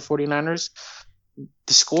against the 49ers.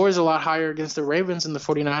 The score is a lot higher against the Ravens and the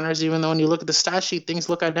 49ers, even though when you look at the stat sheet, things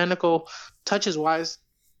look identical touches-wise.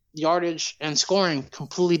 Yardage and scoring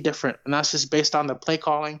completely different, and that's just based on the play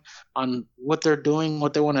calling, on what they're doing,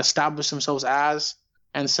 what they want to establish themselves as.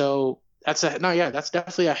 And so that's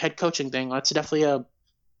definitely a head coaching thing. That's definitely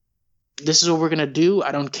this is what we're going to do.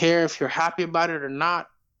 I don't care if you're happy about it or not.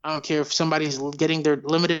 I don't care if somebody's getting their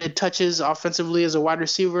limited touches offensively as a wide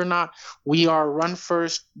receiver or not. We are run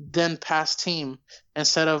first, then pass team,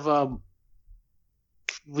 instead of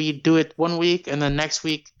we do it one week and then next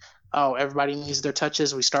week, everybody needs their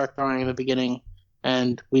touches. We start throwing in the beginning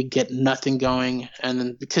and we get nothing going. And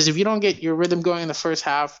then, because if you don't get your rhythm going in the first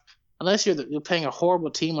half, unless you're playing a horrible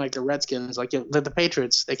team like the Redskins, like the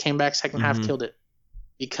Patriots, they came back second half, killed it,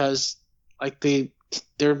 because like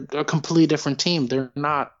they're a completely different team. They're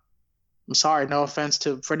not. I'm sorry, no offense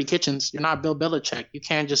to Freddie Kitchens. You're not Bill Belichick. You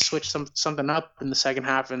can't just switch something up in the second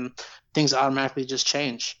half and things automatically just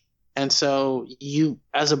change. And so you,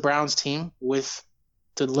 as a Browns team, with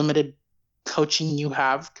the limited coaching you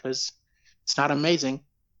have, because it's not amazing,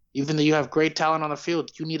 even though you have great talent on the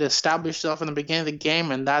field, you need to establish yourself in the beginning of the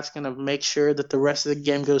game, and that's going to make sure that the rest of the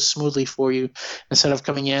game goes smoothly for you, instead of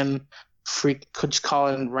coming in just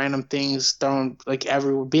calling random things,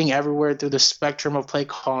 being everywhere through the spectrum of play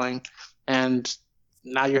calling, and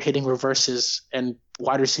now you're hitting reverses and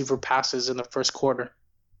wide receiver passes in the first quarter.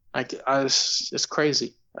 Like, it's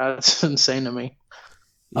crazy. That's insane to me.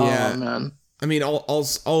 Yeah, oh, man. I mean,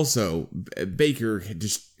 also Baker,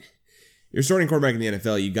 just your starting quarterback in the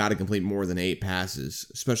NFL, you got to complete more than 8 passes,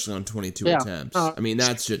 especially on 22 attempts. I mean,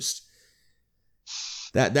 that's just.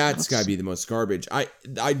 That's got to be the most garbage. I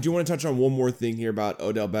do want to touch on one more thing here about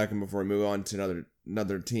Odell Beckham before we move on to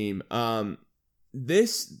another team.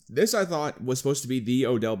 This I thought was supposed to be the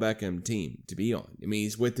Odell Beckham team to be on. I mean,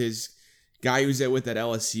 he's with his guy who's with at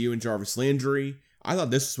LSU and Jarvis Landry. I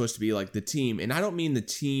thought this was supposed to be like the team, and I don't mean the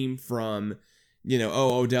team from,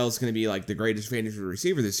 Odell's going to be like the greatest fantasy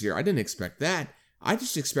receiver this year. I didn't expect that. I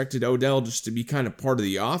just expected Odell just to be kind of part of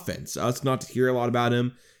the offense. Us not to hear a lot about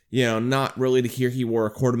him. Not really to hear he wore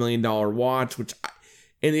a $250,000 watch, which,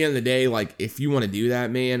 in the end of the day, like, if you want to do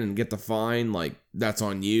that, man, and get the fine, like, that's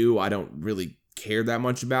on you. I don't really care that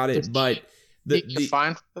much about it, but the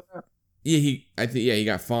fine for that? Yeah, he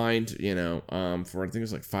got fined, for, I think it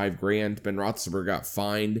was like $5,000. Ben Roethlisberger got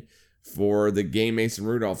fined for the game Mason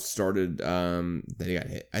Rudolph started, that he got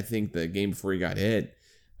hit. I think the game before he got hit,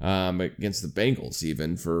 against the Bengals,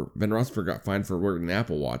 even, for Ben Roethlisberger got fined for wearing an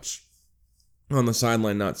Apple Watch on the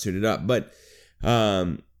sideline, not suited up. But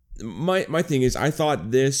my thing is, I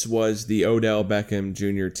thought this was the Odell Beckham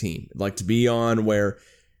Jr. team, like, to be on, where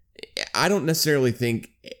I don't necessarily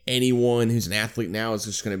think anyone who's an athlete now is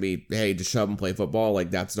just going to be, hey, just shove and play football.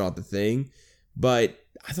 Like, that's not the thing. But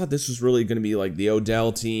I thought this was really going to be like the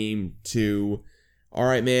Odell team to, all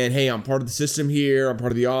right, man, hey, I'm part of the system here. I'm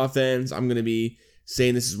part of the offense. I'm going to be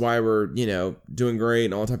saying this is why we're, doing great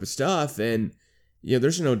and all that type of stuff. And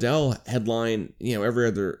there's an Odell headline,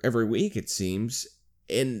 every week, it seems,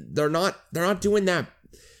 and they're not doing that.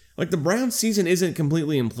 Like, the Browns season isn't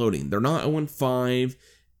completely imploding. They're not 0-5.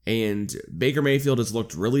 And Baker Mayfield has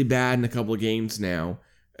looked really bad in a couple of games now,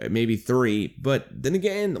 maybe 3. But then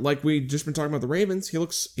again, like we just been talking about the Ravens, he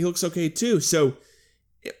looks okay too. So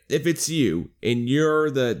if it's you and you're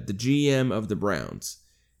the GM of the Browns,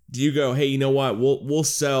 do you go, hey, you know what? We'll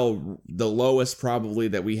sell the lowest probably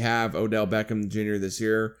that we have Odell Beckham Jr. this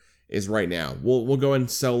year is right now. We'll go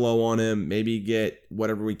and sell low on him, maybe get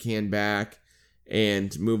whatever we can back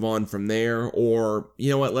and move on from there. Or, you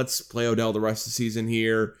know what, let's play Odell the rest of the season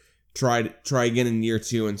here. Try again in year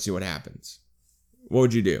 2 and see what happens. What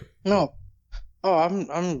would you do? No. Oh,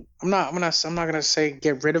 I'm not gonna say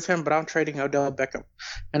get rid of him, but I'm trading Odell Beckham.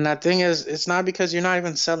 And that thing is, it's not because you're not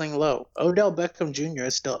even selling low. Odell Beckham Jr.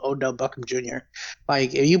 is still Odell Beckham Jr.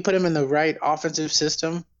 Like, if you put him in the right offensive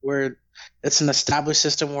system where it's an established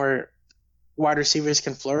system where wide receivers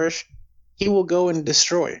can flourish, he will go and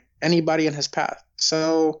destroy anybody in his path.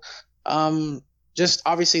 So, just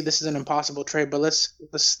obviously this is an impossible trade, but let's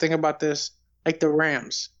think about this like the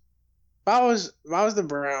Rams. If I was the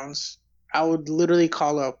Browns, I would literally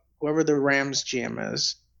call up whoever the Rams GM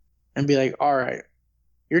is and be like, all right,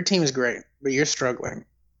 your team is great, but you're struggling.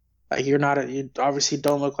 Like, you obviously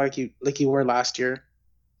don't look like you were last year.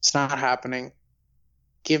 It's not happening.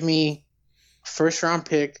 Give me a first round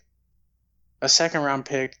pick, a second round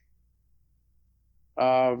pick,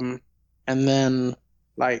 and then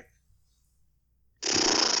like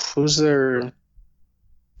who's their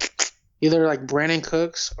either like Brandon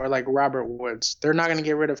Cooks or like Robert Woods. They're not going to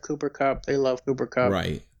get rid of Cooper Kupp. They love Cooper Kupp.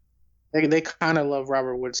 Right. They kind of love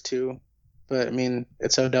Robert Woods too. But, I mean,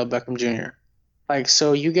 it's Odell Beckham Jr. Like,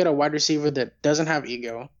 so you get a wide receiver that doesn't have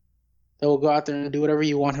ego, that will go out there and do whatever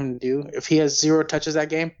you want him to do. If he has 0 touches that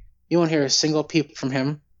game, you won't hear a single peep from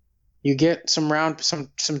him. You get some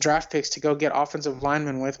draft picks to go get offensive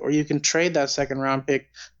linemen with, or you can trade that second round pick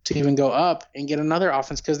to even go up and get another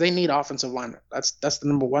offense, because they need offensive linemen. That's the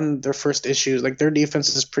number one, their first issue. Like, their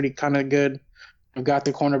defense is pretty kind of good. They've got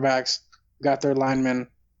their cornerbacks, got their linemen.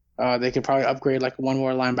 They could probably upgrade like one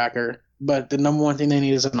more linebacker, but the number one thing they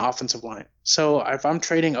need is an offensive line. So if I'm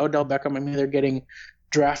trading Odell Beckham, I'm either getting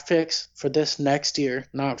draft picks for this next year,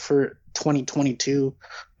 not for 2022,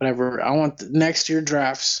 whatever. I want the next year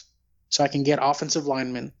drafts, so I can get offensive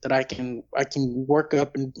linemen that I can work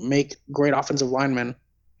up and make great offensive linemen,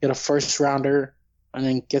 get a first rounder, and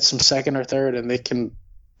then get some second or third, and they can,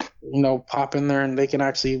 pop in there and they can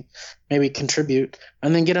actually maybe contribute,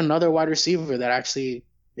 and then get another wide receiver that actually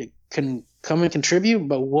can come and contribute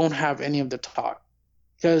but won't have any of the talk.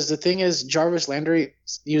 Because the thing is, Jarvis Landry,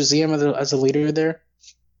 you see him as a leader there.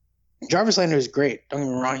 Jarvis Landry is great. Don't get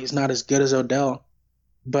me wrong, he's not as good as Odell,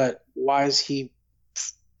 but why is he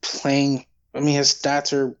playing? I mean, his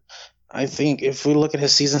stats are, I think if we look at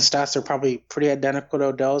his season stats, they're probably pretty identical to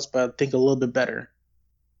Odell's, but I think a little bit better.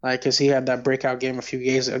 Like, because he had that breakout game a few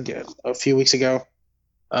weeks ago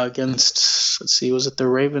against, let's see, was it the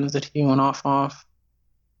Ravens that he went off?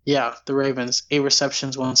 Yeah, the Ravens. 8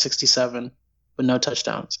 receptions, 167, but no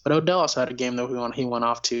touchdowns. But Odell also had a game that he went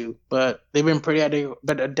off too. But they've been pretty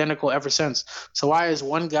identical ever since. So why is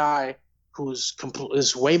one guy who's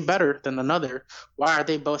is way better than another, why are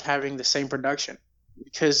they both having the same production?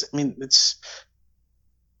 Because, I mean, and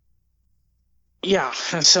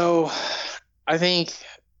so I think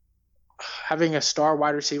having a star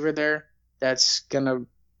wide receiver there that's going to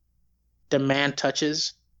demand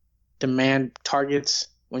touches, demand targets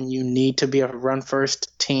when you need to be a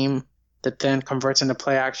run-first team that then converts into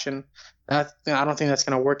play action, I don't think that's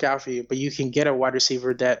going to work out for you. But you can get a wide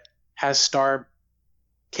receiver that has star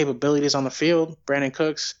capabilities on the field, Brandon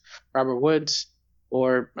Cooks, Robert Woods,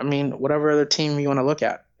 or, I mean, whatever other team you want to look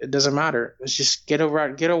at. It doesn't matter. It's just get a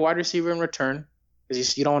wide receiver in return,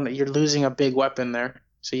 because you're losing a big weapon there.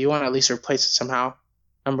 So you want to at least replace it somehow.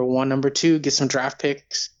 Number one. Number two, get some draft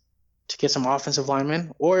picks to get some offensive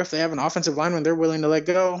linemen. Or if they have an offensive lineman they're willing to let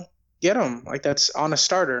go, get them. Like, that's on a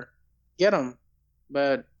starter. Get them.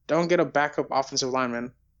 But don't get a backup offensive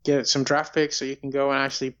lineman. Get some draft picks so you can go and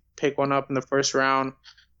actually pick one up in the first round,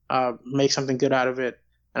 make something good out of it,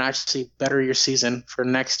 and actually better your season for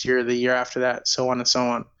next year, the year after that, so on and so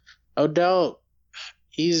on. Odell,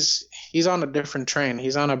 he's on a different train.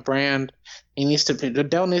 He's on a brand.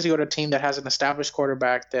 Odell needs to go to a team that has an established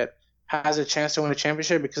quarterback that has a chance to win a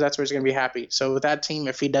championship, because that's where he's going to be happy. So with that team,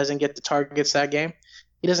 if he doesn't get the targets that game,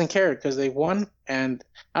 he doesn't care, because they won. And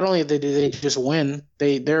not only did they just win,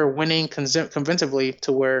 they're winning convincingly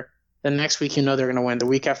to where the next week they're going to win. The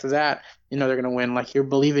week after that, they're going to win. Like, you're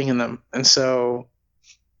believing in them. And so,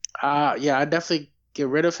 I'd definitely get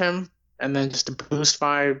rid of him, and then just to boost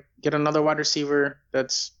get another wide receiver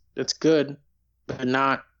that's good, but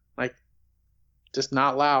not like just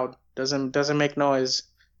not loud. Doesn't make noise.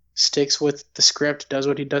 sticks with the script, does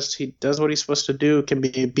what he does. He does what he's supposed to do. Can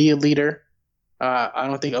be a leader. I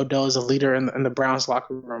don't think Odell is a leader in the Browns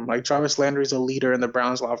locker room. Like Jarvis Landry is a leader in the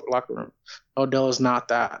Browns locker room. Odell is not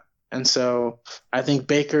that. And so I think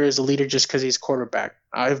Baker is a leader just because he's quarterback.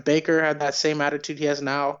 If Baker had that same attitude he has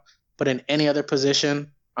now, but in any other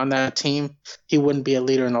position on that team, he wouldn't be a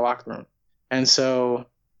leader in the locker room. And so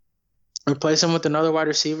replace him with another wide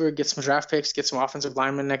receiver, get some draft picks, get some offensive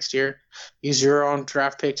linemen next year. Use your own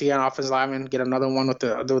draft pick to get an offensive lineman, get another one with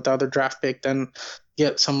the other draft pick, then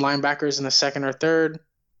get some linebackers in the second or third.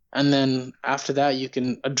 And then after that, you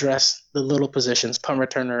can address the little positions, punt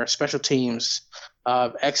returner, special teams,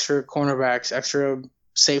 extra cornerbacks, extra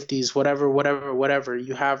safeties, whatever.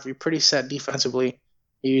 You're pretty set defensively.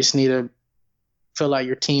 You just need to fill out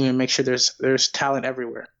your team and make sure there's talent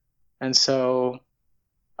everywhere. And so,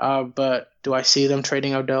 but do I see them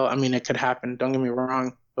trading Odell? I mean, it could happen. Don't get me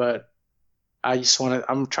wrong, but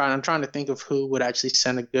I'm trying to think of who would actually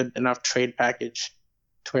send a good enough trade package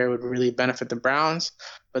to where it would really benefit the Browns.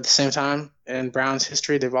 But at the same time, in Browns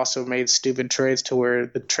history, they've also made stupid trades to where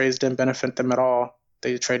the trades didn't benefit them at all.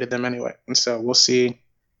 They traded them anyway, and so we'll see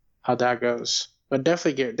how that goes. But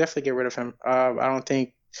definitely get rid of him. I don't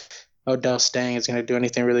think Odell staying is going to do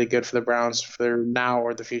anything really good for the Browns for now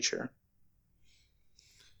or the future.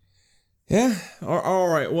 Yeah. All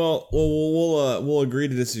right. Well, we'll agree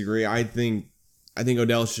to disagree. I think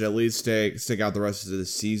Odell should at least stick out the rest of the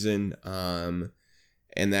season.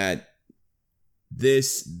 And that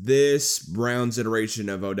this Browns iteration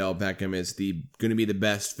of Odell Beckham is going to be the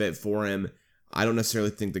best fit for him. I don't necessarily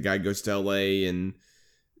think the guy goes to LA and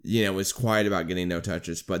is quiet about getting no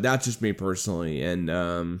touches, but that's just me personally. And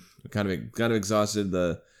kind of exhausted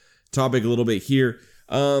the topic a little bit here.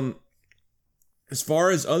 As far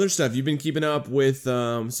as other stuff, you've been keeping up with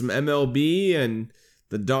some MLB and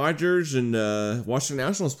the Dodgers and Washington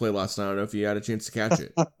Nationals play last night. I don't know if you had a chance to catch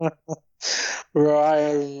it. Bro,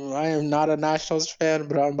 I am not a Nationals fan,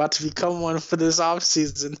 but I'm about to become one for this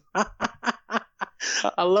offseason.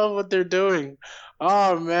 I love what they're doing.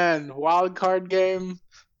 Oh, man. Wild card game,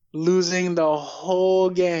 losing the whole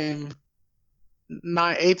game.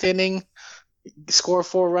 Eighth inning, score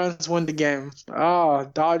 4 runs, win the game. Oh,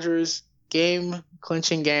 Dodgers,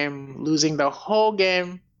 clinching game, losing the whole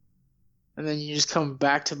game. And then you just come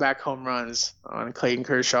back-to-back home runs on Clayton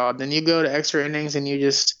Kershaw. Then you go to extra innings and you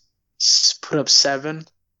just put up 7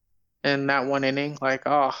 in that one inning. Like,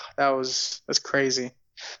 oh, that's crazy.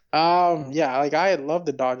 Yeah, like I love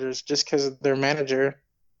the Dodgers just because of their manager,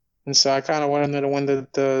 and so I kind of wanted them to win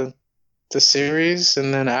the series.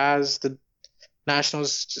 And then as the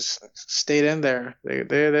Nationals just stayed in there,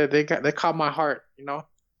 they caught my heart.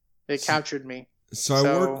 They captured me. So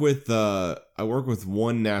I work with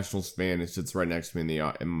one Nationals fan who sits right next to me in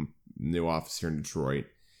the new office here in Detroit.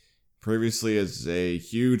 Previously as a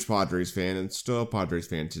huge Padres fan and still a Padres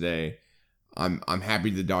fan today, I'm happy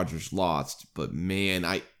the Dodgers lost, but man,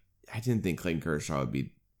 I didn't think Clayton Kershaw would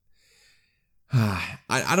be.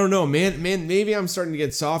 I don't know, man. Maybe I'm starting to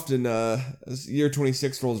get soft in year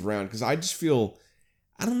 26 rolls around because I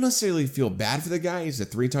don't necessarily feel bad for the guy. He's a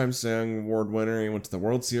 3-time Cy Young Award winner. He went to the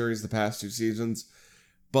World Series the past 2 seasons,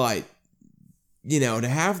 but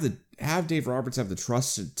to have Dave Roberts have the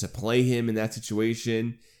trust to play him in that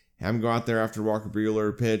situation, have him go out there after Walker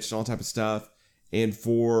Buehler pitched, all type of stuff, and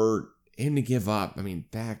for him to give up,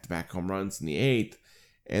 back-to-back home runs in the 8th,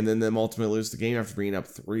 and then them ultimately lose the game after being up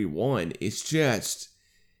 3-1. It's just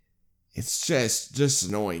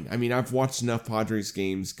annoying. I've watched enough Padres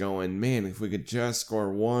games going, man, if we could just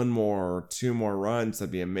score 1 more or 2 more runs,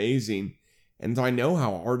 that'd be amazing. And I know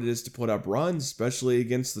how hard it is to put up runs, especially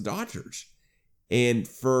against the Dodgers. And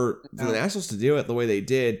for the Nationals to do it the way they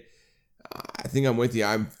did, I think I'm with you.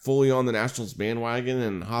 I'm fully on the Nationals bandwagon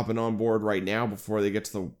and hopping on board right now before they get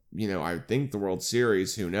to I think the World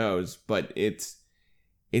Series. Who knows? But it's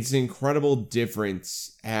an incredible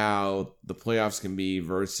difference how the playoffs can be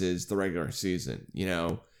versus the regular season.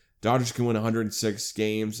 Dodgers can win 106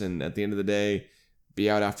 games and at the end of the day be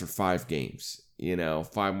out after 5 games.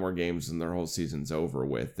 5 more games and their whole season's over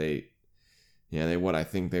with. I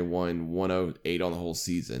think they won 108 on the whole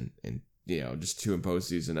season and just 2 in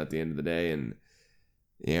postseason at the end of the day. And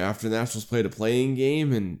after the Nationals played a playing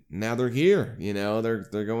game and now they're here.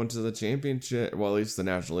 They're going to the championship. Well, at least the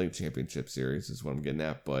National League Championship Series is what I'm getting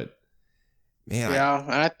at. But man,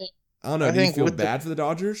 I don't know. Do you feel bad for the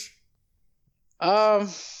Dodgers? I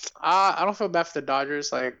don't feel bad for the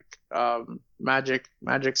Dodgers. Like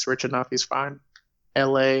Magic's rich enough. He's fine.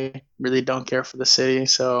 LA really don't care for the city,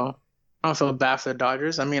 so I don't feel bad for the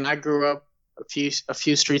Dodgers. I grew up a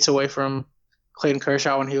few streets away from Clayton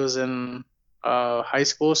Kershaw when he was in high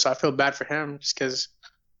school, so I feel bad for him just because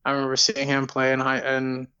I remember seeing him play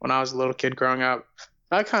and when I was a little kid growing up.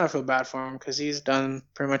 I kind of feel bad for him because he's done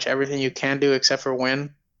pretty much everything you can do except for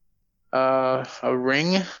win a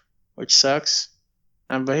ring, which sucks.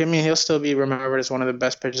 But I mean, he'll still be remembered as one of the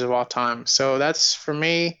best pitchers of all time. So that's for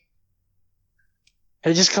me.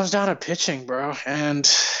 It just comes down to pitching, bro. And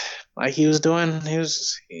like he's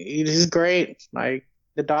great. Like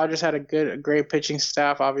the Dodgers had a great pitching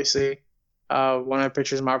staff. Obviously, one of the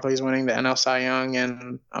pitchers, Marpley's winning the NL Cy Young,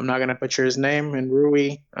 and I'm not gonna butcher his name. And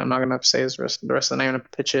Rui, I'm not gonna say the rest of the name to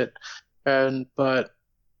pitch it. But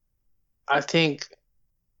I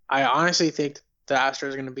honestly think the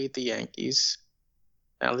Astros are gonna beat the Yankees.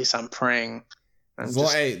 At least I'm praying.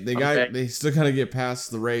 They still gotta get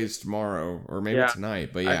past the Rays tomorrow or maybe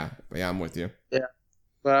tonight. But I'm with you. Yeah.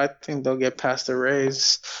 But I think they'll get past the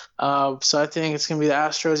Rays. So I think it's going to be the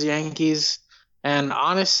Astros, Yankees. And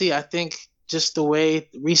honestly, I think just the way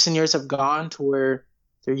recent years have gone to where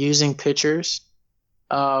they're using pitchers,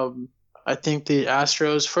 I think the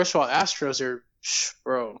Astros, first of all,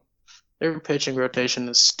 bro, their pitching rotation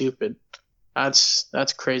is stupid.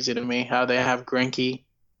 That's crazy to me how they have Greinke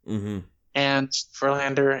and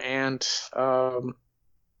Verlander and,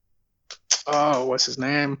 what's his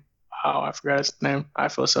name? Oh, I forgot his name. I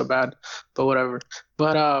feel so bad, but whatever.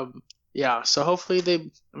 But yeah. So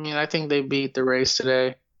hopefully I think they beat the Rays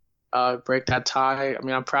today. Break that tie. I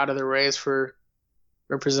mean, I'm proud of the Rays for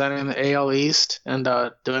representing the AL East and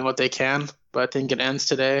doing what they can. But I think it ends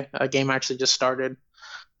today. A game actually just started.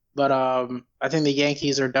 But I think the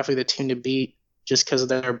Yankees are definitely the team to beat just because of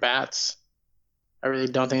their bats. I really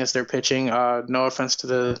don't think it's their pitching. No offense to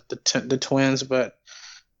the Twins, but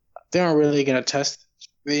they aren't really going to test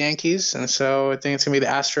the Yankees, and so I think it's gonna be the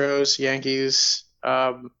Astros, Yankees.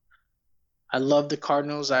 I love the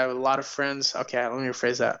Cardinals. I have a lot of friends. Okay, let me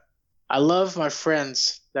rephrase that. I love my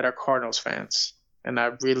friends that are Cardinals fans, and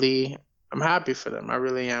I'm happy for them. I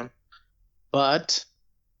really am. But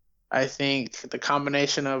I think the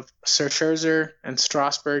combination of Scherzer and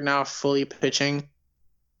Strasburg now fully pitching,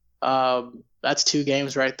 that's 2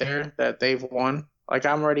 games right there that they've won. Like,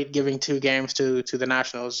 I'm already giving 2 games to the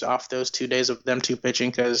Nationals off those 2 days of them 2 pitching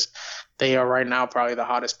because they are right now probably the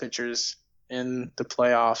hottest pitchers in the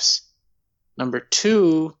playoffs. Number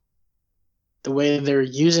 2, the way they're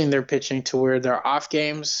using their pitching to where they're off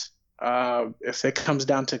games, if it comes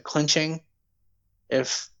down to clinching,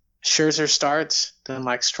 if Scherzer starts, then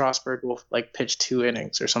like Strasburg will like pitch 2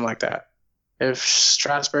 innings or something like that. If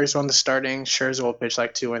Strasburg's on the starting, Scherzer will pitch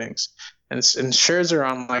like 2 innings. And Scherzer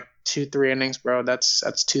on like 2-3 innings, bro. That's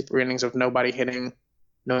 2-3 innings of nobody hitting,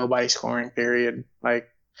 nobody scoring, period. Like,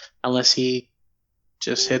 unless he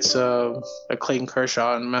just hits a Clayton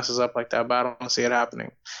Kershaw and messes up like that, but I don't see it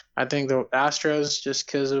happening. I think the Astros, just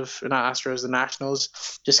because of not Astros, the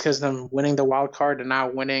Nationals, just because of them winning the wild card and now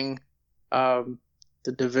winning the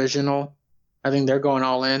divisional, I think they're going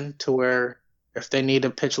all in to where if they need to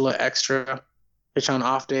pitch a little extra, pitch on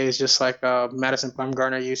off days, just like Madison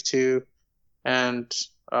Bumgarner used to. And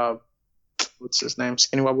what's his name?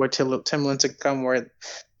 Skinny White Boy Tim Lincecum, where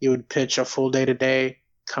you would pitch a full day to day,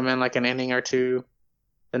 come in like an inning or 2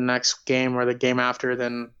 the next game or the game after,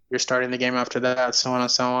 then you're starting the game after that, so on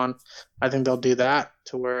and so on. I think they'll do that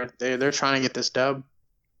to where they're trying to get this dub.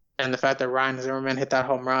 And the fact that Ryan Zimmerman hit that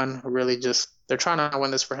home run, really just they're trying to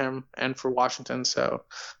win this for him and for Washington. So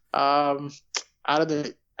out of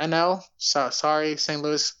the NL, sorry St.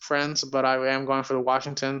 Louis friends, but I am going for the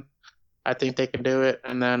Washington. I think they can do it.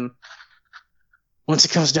 And then once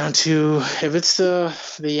it comes down to if it's the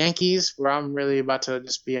Yankees, where I'm really about to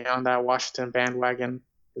just be on that Washington bandwagon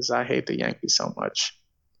because I hate the Yankees so much.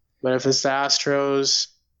 But if it's the Astros,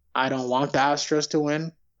 I don't want the Astros to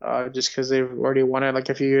win just because they've already won it like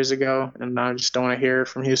a few years ago, and I just don't want to hear it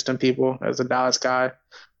from Houston people as a Dallas guy.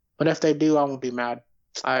 But if they do, I won't be mad.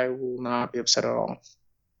 I will not be upset at all.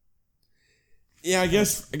 Yeah, I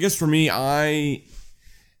guess for me,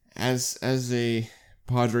 as a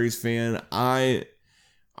Padres fan,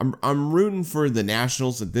 I'm rooting for the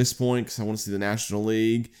Nationals at this point because I want to see the National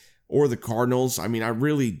League or the Cardinals. I mean, I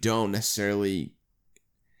really don't necessarily.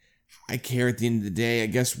 I care at the end of the day. I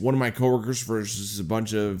guess one of my coworkers versus a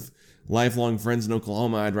bunch of lifelong friends in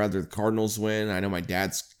Oklahoma, I'd rather the Cardinals win. I know my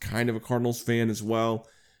dad's kind of a Cardinals fan as well,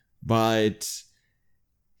 but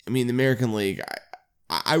I mean, the American League,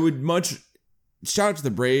 I would much. Shout out to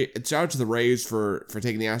the Rays for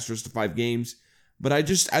taking the Astros to 5 games. But I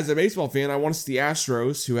just, as a baseball fan, I want to see the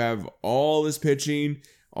Astros, who have all this pitching,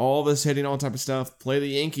 all this hitting, all type of stuff, play the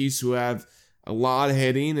Yankees, who have a lot of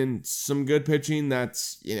hitting and some good pitching.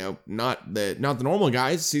 That's not the normal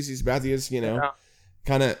guys. CC Sabathia's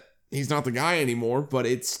kind of he's not the guy anymore, but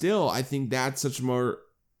it's still, I think that's such more,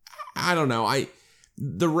 I don't know.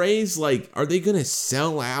 The Rays, like, are they going to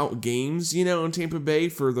sell out games, in Tampa Bay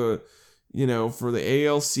for the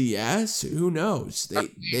ALCS? Who knows?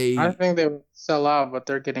 I think they will sell out, but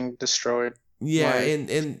they're getting destroyed. Yeah,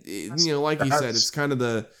 and like you said, it's kind of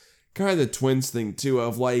the Twins thing too,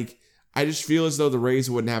 of like, I just feel as though the Rays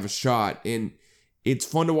wouldn't have a shot, and it's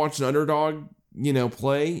fun to watch an underdog,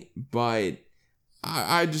 play, but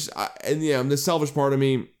the selfish part of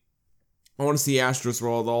me, I want to see Astros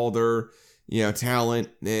with all their, talent,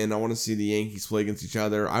 and I want to see the Yankees play against each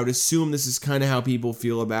other. I would assume this is kind of how people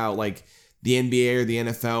feel about, like, the NBA or the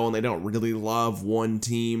NFL, and they don't really love one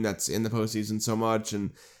team that's in the postseason so much,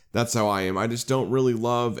 and that's how I am. I just don't really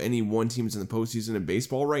love any one team's in the postseason in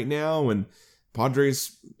baseball right now, and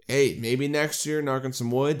Padres, hey, maybe next year, knock on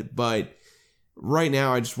some wood, but right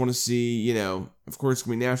now I just want to see, of course it's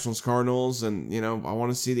going to be Nationals, Cardinals, and, I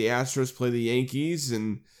want to see the Astros play the Yankees,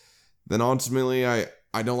 and then ultimately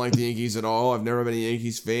I don't like the Yankees at all. I've never been a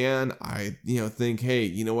Yankees fan. I, think, hey,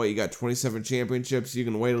 you know what? You got 27 championships. You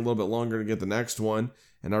can wait a little bit longer to get the next one.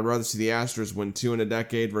 And I'd rather see the Astros win 2 in a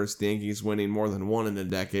decade versus the Yankees winning more than 1 in a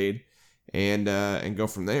decade, and go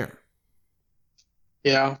from there.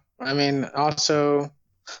 Yeah, I mean, also,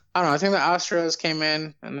 I don't know. I think the Astros came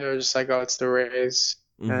in and they were just like, oh, it's the Rays,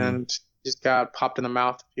 and just got popped in the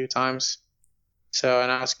mouth a few times. So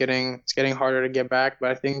now it's getting harder to get back.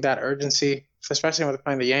 But I think that urgency, especially when they're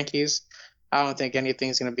playing the Yankees, I don't think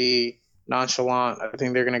anything's going to be nonchalant. I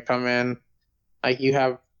think they're going to come in like you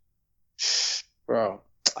have, bro.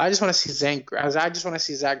 I just want to see Zach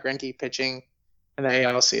Greinke pitching in the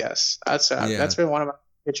ALCS. That's been one of my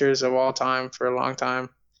pitchers of all time for a long time,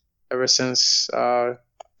 ever since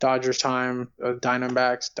Dodgers time,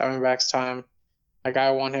 Diamondbacks time. Like,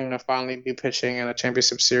 I want him to finally be pitching in a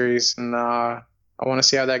championship series, and I want to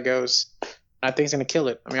see how that goes. I think he's going to kill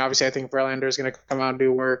it. I mean, obviously, I think Verlander is going to come out and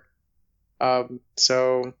do work.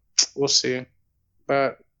 So we'll see.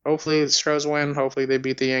 But hopefully the Stros win. Hopefully they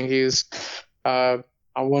beat the Yankees. I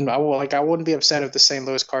wouldn't be upset if the St.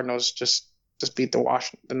 Louis Cardinals just beat the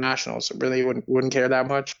Nationals. I really wouldn't care that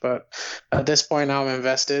much. But at this point now I'm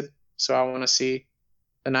invested. So I want to see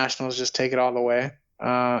the Nationals just take it all the way.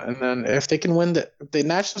 And then if they can win if the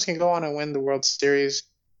Nationals can go on and win the World Series,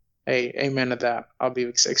 hey, amen to that. I'll be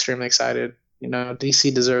extremely excited.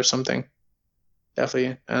 DC deserves something,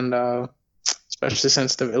 definitely, and especially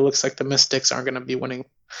since it looks like the Mystics aren't going to be winning.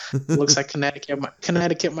 It looks like Connecticut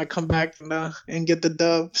might come back and get the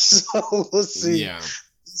dub. So we'll see. Yeah,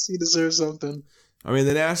 DC deserves something. I mean,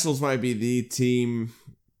 the Nationals might be the team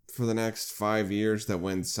for the next 5 years that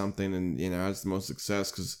wins something and has the most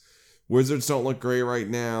success, because Wizards don't look great right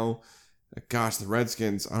now. Gosh, the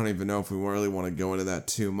Redskins, I don't even know if we really want to go into that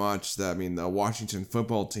too much. The Washington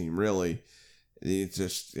football team, really, it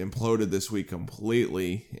just imploded this week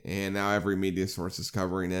completely, and now every media source is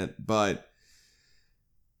covering it. But,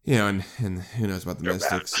 and who knows about the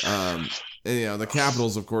Mystics. And, the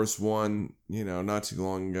Capitals, of course, won, not too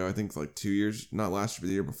long ago. I think like 2 years, not last year, but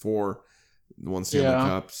the year before, won Stanley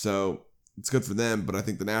Cup. So it's good for them, but I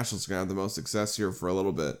think the Nationals are going to have the most success here for a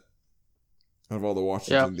little bit out of all the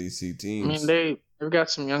Washington, D.C. teams. I mean, they've got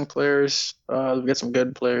some young players. They've got some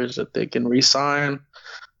good players that they can re-sign.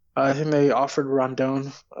 I think they offered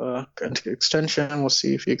Rondon an extension. We'll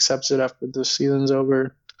see if he accepts it after the season's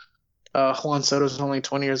over. Juan Soto's only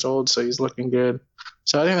 20 years old, so he's looking good.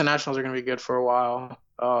 So I think the Nationals are going to be good for a while.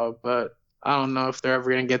 But I don't know if they're ever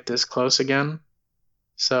going to get this close again.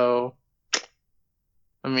 So,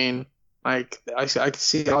 I mean, like, I can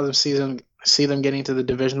see all the season, see them getting to the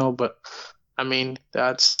divisional, but I mean,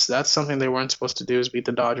 that's something they weren't supposed to do, is beat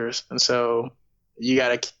the Dodgers. And so you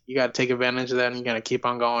gotta take advantage of that, and you gotta keep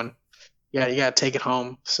on going. Yeah, you gotta take it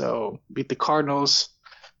home. So beat the Cardinals,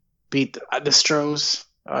 beat the Stros.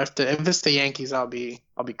 If it's the Yankees, I'll be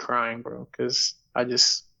crying, bro, because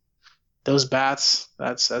those bats,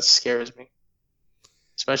 that scares me,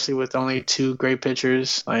 especially with only 2 great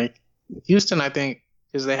pitchers. Like Houston, I think,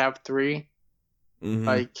 because they have 3. Mm-hmm.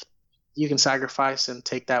 Like, you can sacrifice and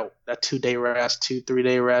take that 2-day rest,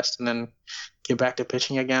 2-3-day rest, and then get back to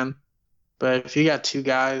pitching again. But if you got 2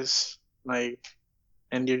 guys, like,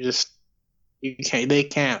 and they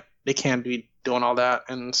can't be doing all that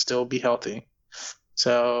and still be healthy.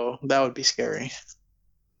 So that would be scary.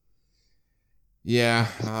 Yeah,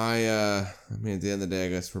 I mean, at the end of the day, I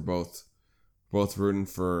guess we're both rooting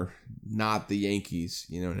for not the Yankees,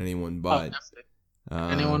 anyone but.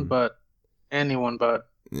 Anyone but.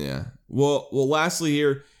 Yeah. Well, lastly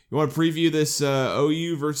here, you want to preview this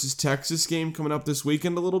OU versus Texas game coming up this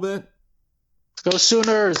weekend a little bit? Go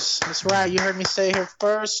Sooners. That's right. You heard me say here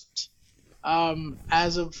first.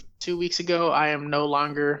 As of 2 weeks ago, I am no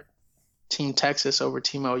longer Team Texas over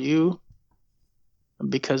Team OU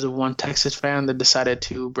because of one Texas fan that decided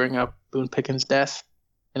to bring up Boone Pickens' death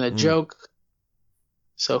in a joke.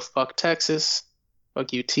 So fuck Texas.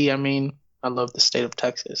 Fuck UT, I mean. I love the state of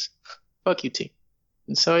Texas. Fuck UT.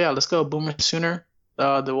 And so, yeah, let's go Boomer Sooner.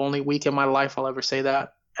 The only week in my life I'll ever say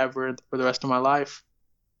that, ever for the rest of my life.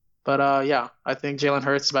 But, yeah, I think Jalen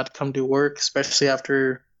Hurts is about to come do work, especially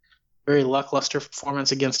after very lackluster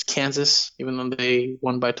performance against Kansas, even though they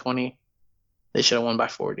won by 20. They should have won by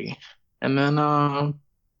 40. And then, I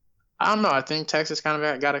don't know. I think Texas kind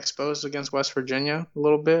of got exposed against West Virginia a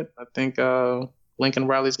little bit. I think Lincoln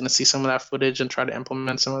Riley's going to see some of that footage and try to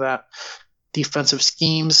implement some of that defensive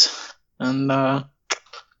schemes and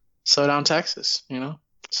slow down Texas, you know?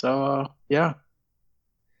 So, yeah.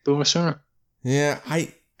 Boomer Sooner. Yeah,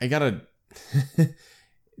 I gotta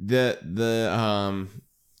the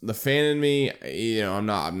fan in me, you know,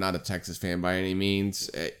 I'm not a Texas fan by any means.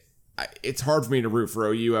 It's hard for me to root for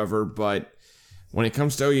OU ever, but when it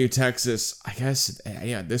comes to OU Texas, I guess,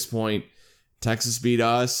 yeah, at this point, Texas beat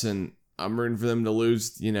us, and I'm rooting for them to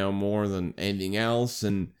lose, you know, more than anything else.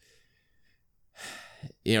 And,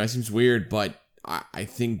 you know, it seems weird, but I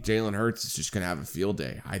think Jalen Hurts is just going to have a field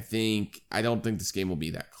day. I don't think this game will be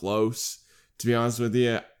that close, to be honest with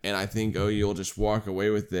you. And I think OU will just walk away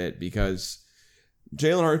with it because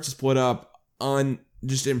Jalen Hurts has put up on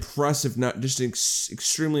just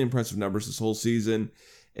extremely impressive numbers this whole season.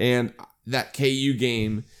 And that KU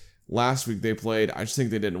game last week they played, I just think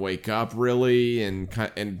they didn't wake up really and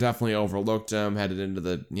definitely overlooked them headed into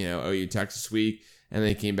the, you know, OU Texas week, and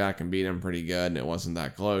they came back and beat them pretty good, and it wasn't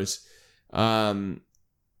that close. I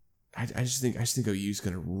just think OU's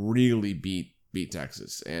going to really beat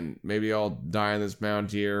Texas, and maybe I'll die on this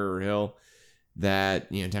mound here or hill that,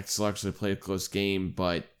 you know, Texas will actually play a close game,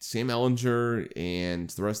 but Sam Ehlinger and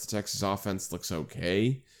the rest of the Texas offense looks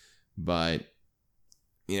okay, but,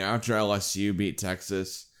 you know, after LSU beat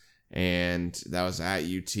Texas, and that was at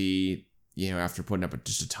UT, you know, after putting up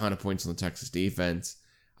just a ton of points on the Texas defense,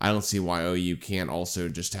 I don't see why OU can't also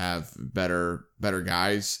just have better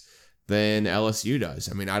guys than LSU does.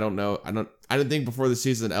 I mean, I don't know. I didn't think before the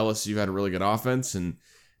season that LSU had a really good offense, and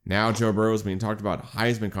now Joe Burrow is being talked about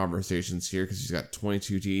Heisman conversations here because he's got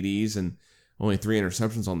 22 TDs and only 3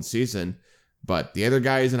 interceptions on the season. But the other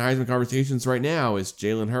guy who's in Heisman conversations right now is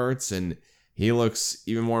Jalen Hurts, and he looks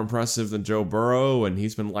even more impressive than Joe Burrow, and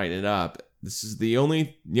he's been lighting it up. This is the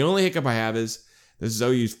only hiccup I have is this is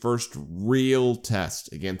OU's first real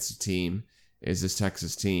test against a team, is this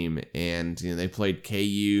Texas team. And, you know, they played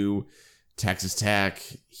KU, Texas Tech,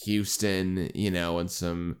 Houston, you know, and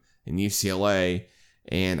UCLA.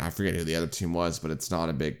 And I forget who the other team was, but it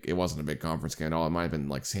wasn't a big conference game at all. It might have been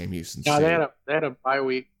like Sam Houston State. No, they had a bye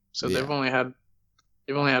week, so yeah. They've only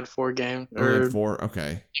had 4 games. Only had 4?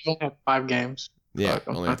 Okay. You've only had 5 games. Yeah,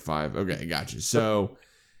 only had 5. Okay, gotcha. So,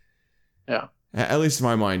 yeah. At least in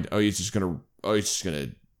my mind, OU's just gonna take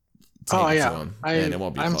it to them, and it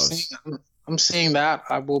won't be close. I'm seeing that.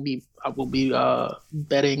 I will be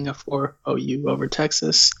betting for OU over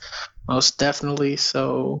Texas, most definitely.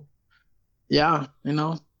 So, yeah, you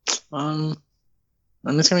know, and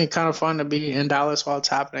it's gonna be kind of fun to be in Dallas while it's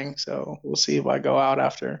happening. So we'll see if I go out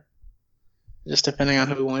after, just depending on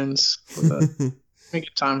who wins. Make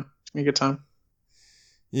it time.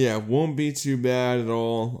 Yeah, won't be too bad at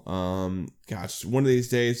all. Gosh, one of these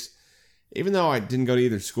days, even though I didn't go to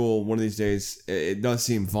either school, one of these days it does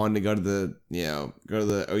seem fun to go to the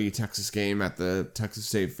OU Texas game at the Texas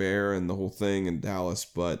State Fair and the whole thing in Dallas.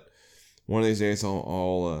 But one of these days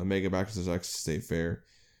I'll make it back to the Texas State Fair,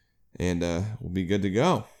 and we'll be good to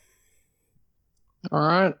go. All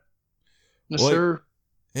right, yes, sir.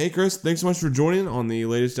 Hey, Chris, thanks so much for joining on the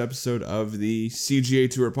latest episode of the CGA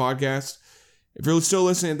Tour podcast. If you're still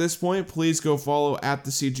listening at this point, please go follow at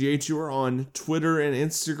the CGA Tour on Twitter and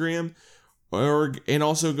Instagram, and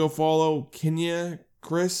also go follow Kenya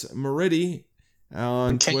Chris Meridi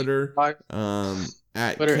on Twitter,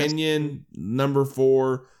 at Twitter, Kenyan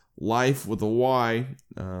 #4 Life with a Y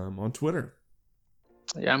on Twitter.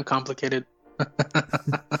 Yeah, I'm complicated.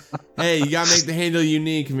 Hey, you gotta make the handle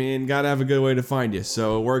unique, man. Gotta have a good way to find you,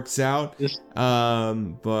 so it works out.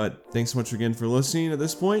 But thanks so much again for listening at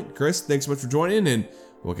this point. Chris, thanks so much for joining, and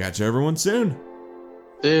we'll catch everyone soon.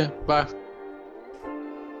 Yeah, bye.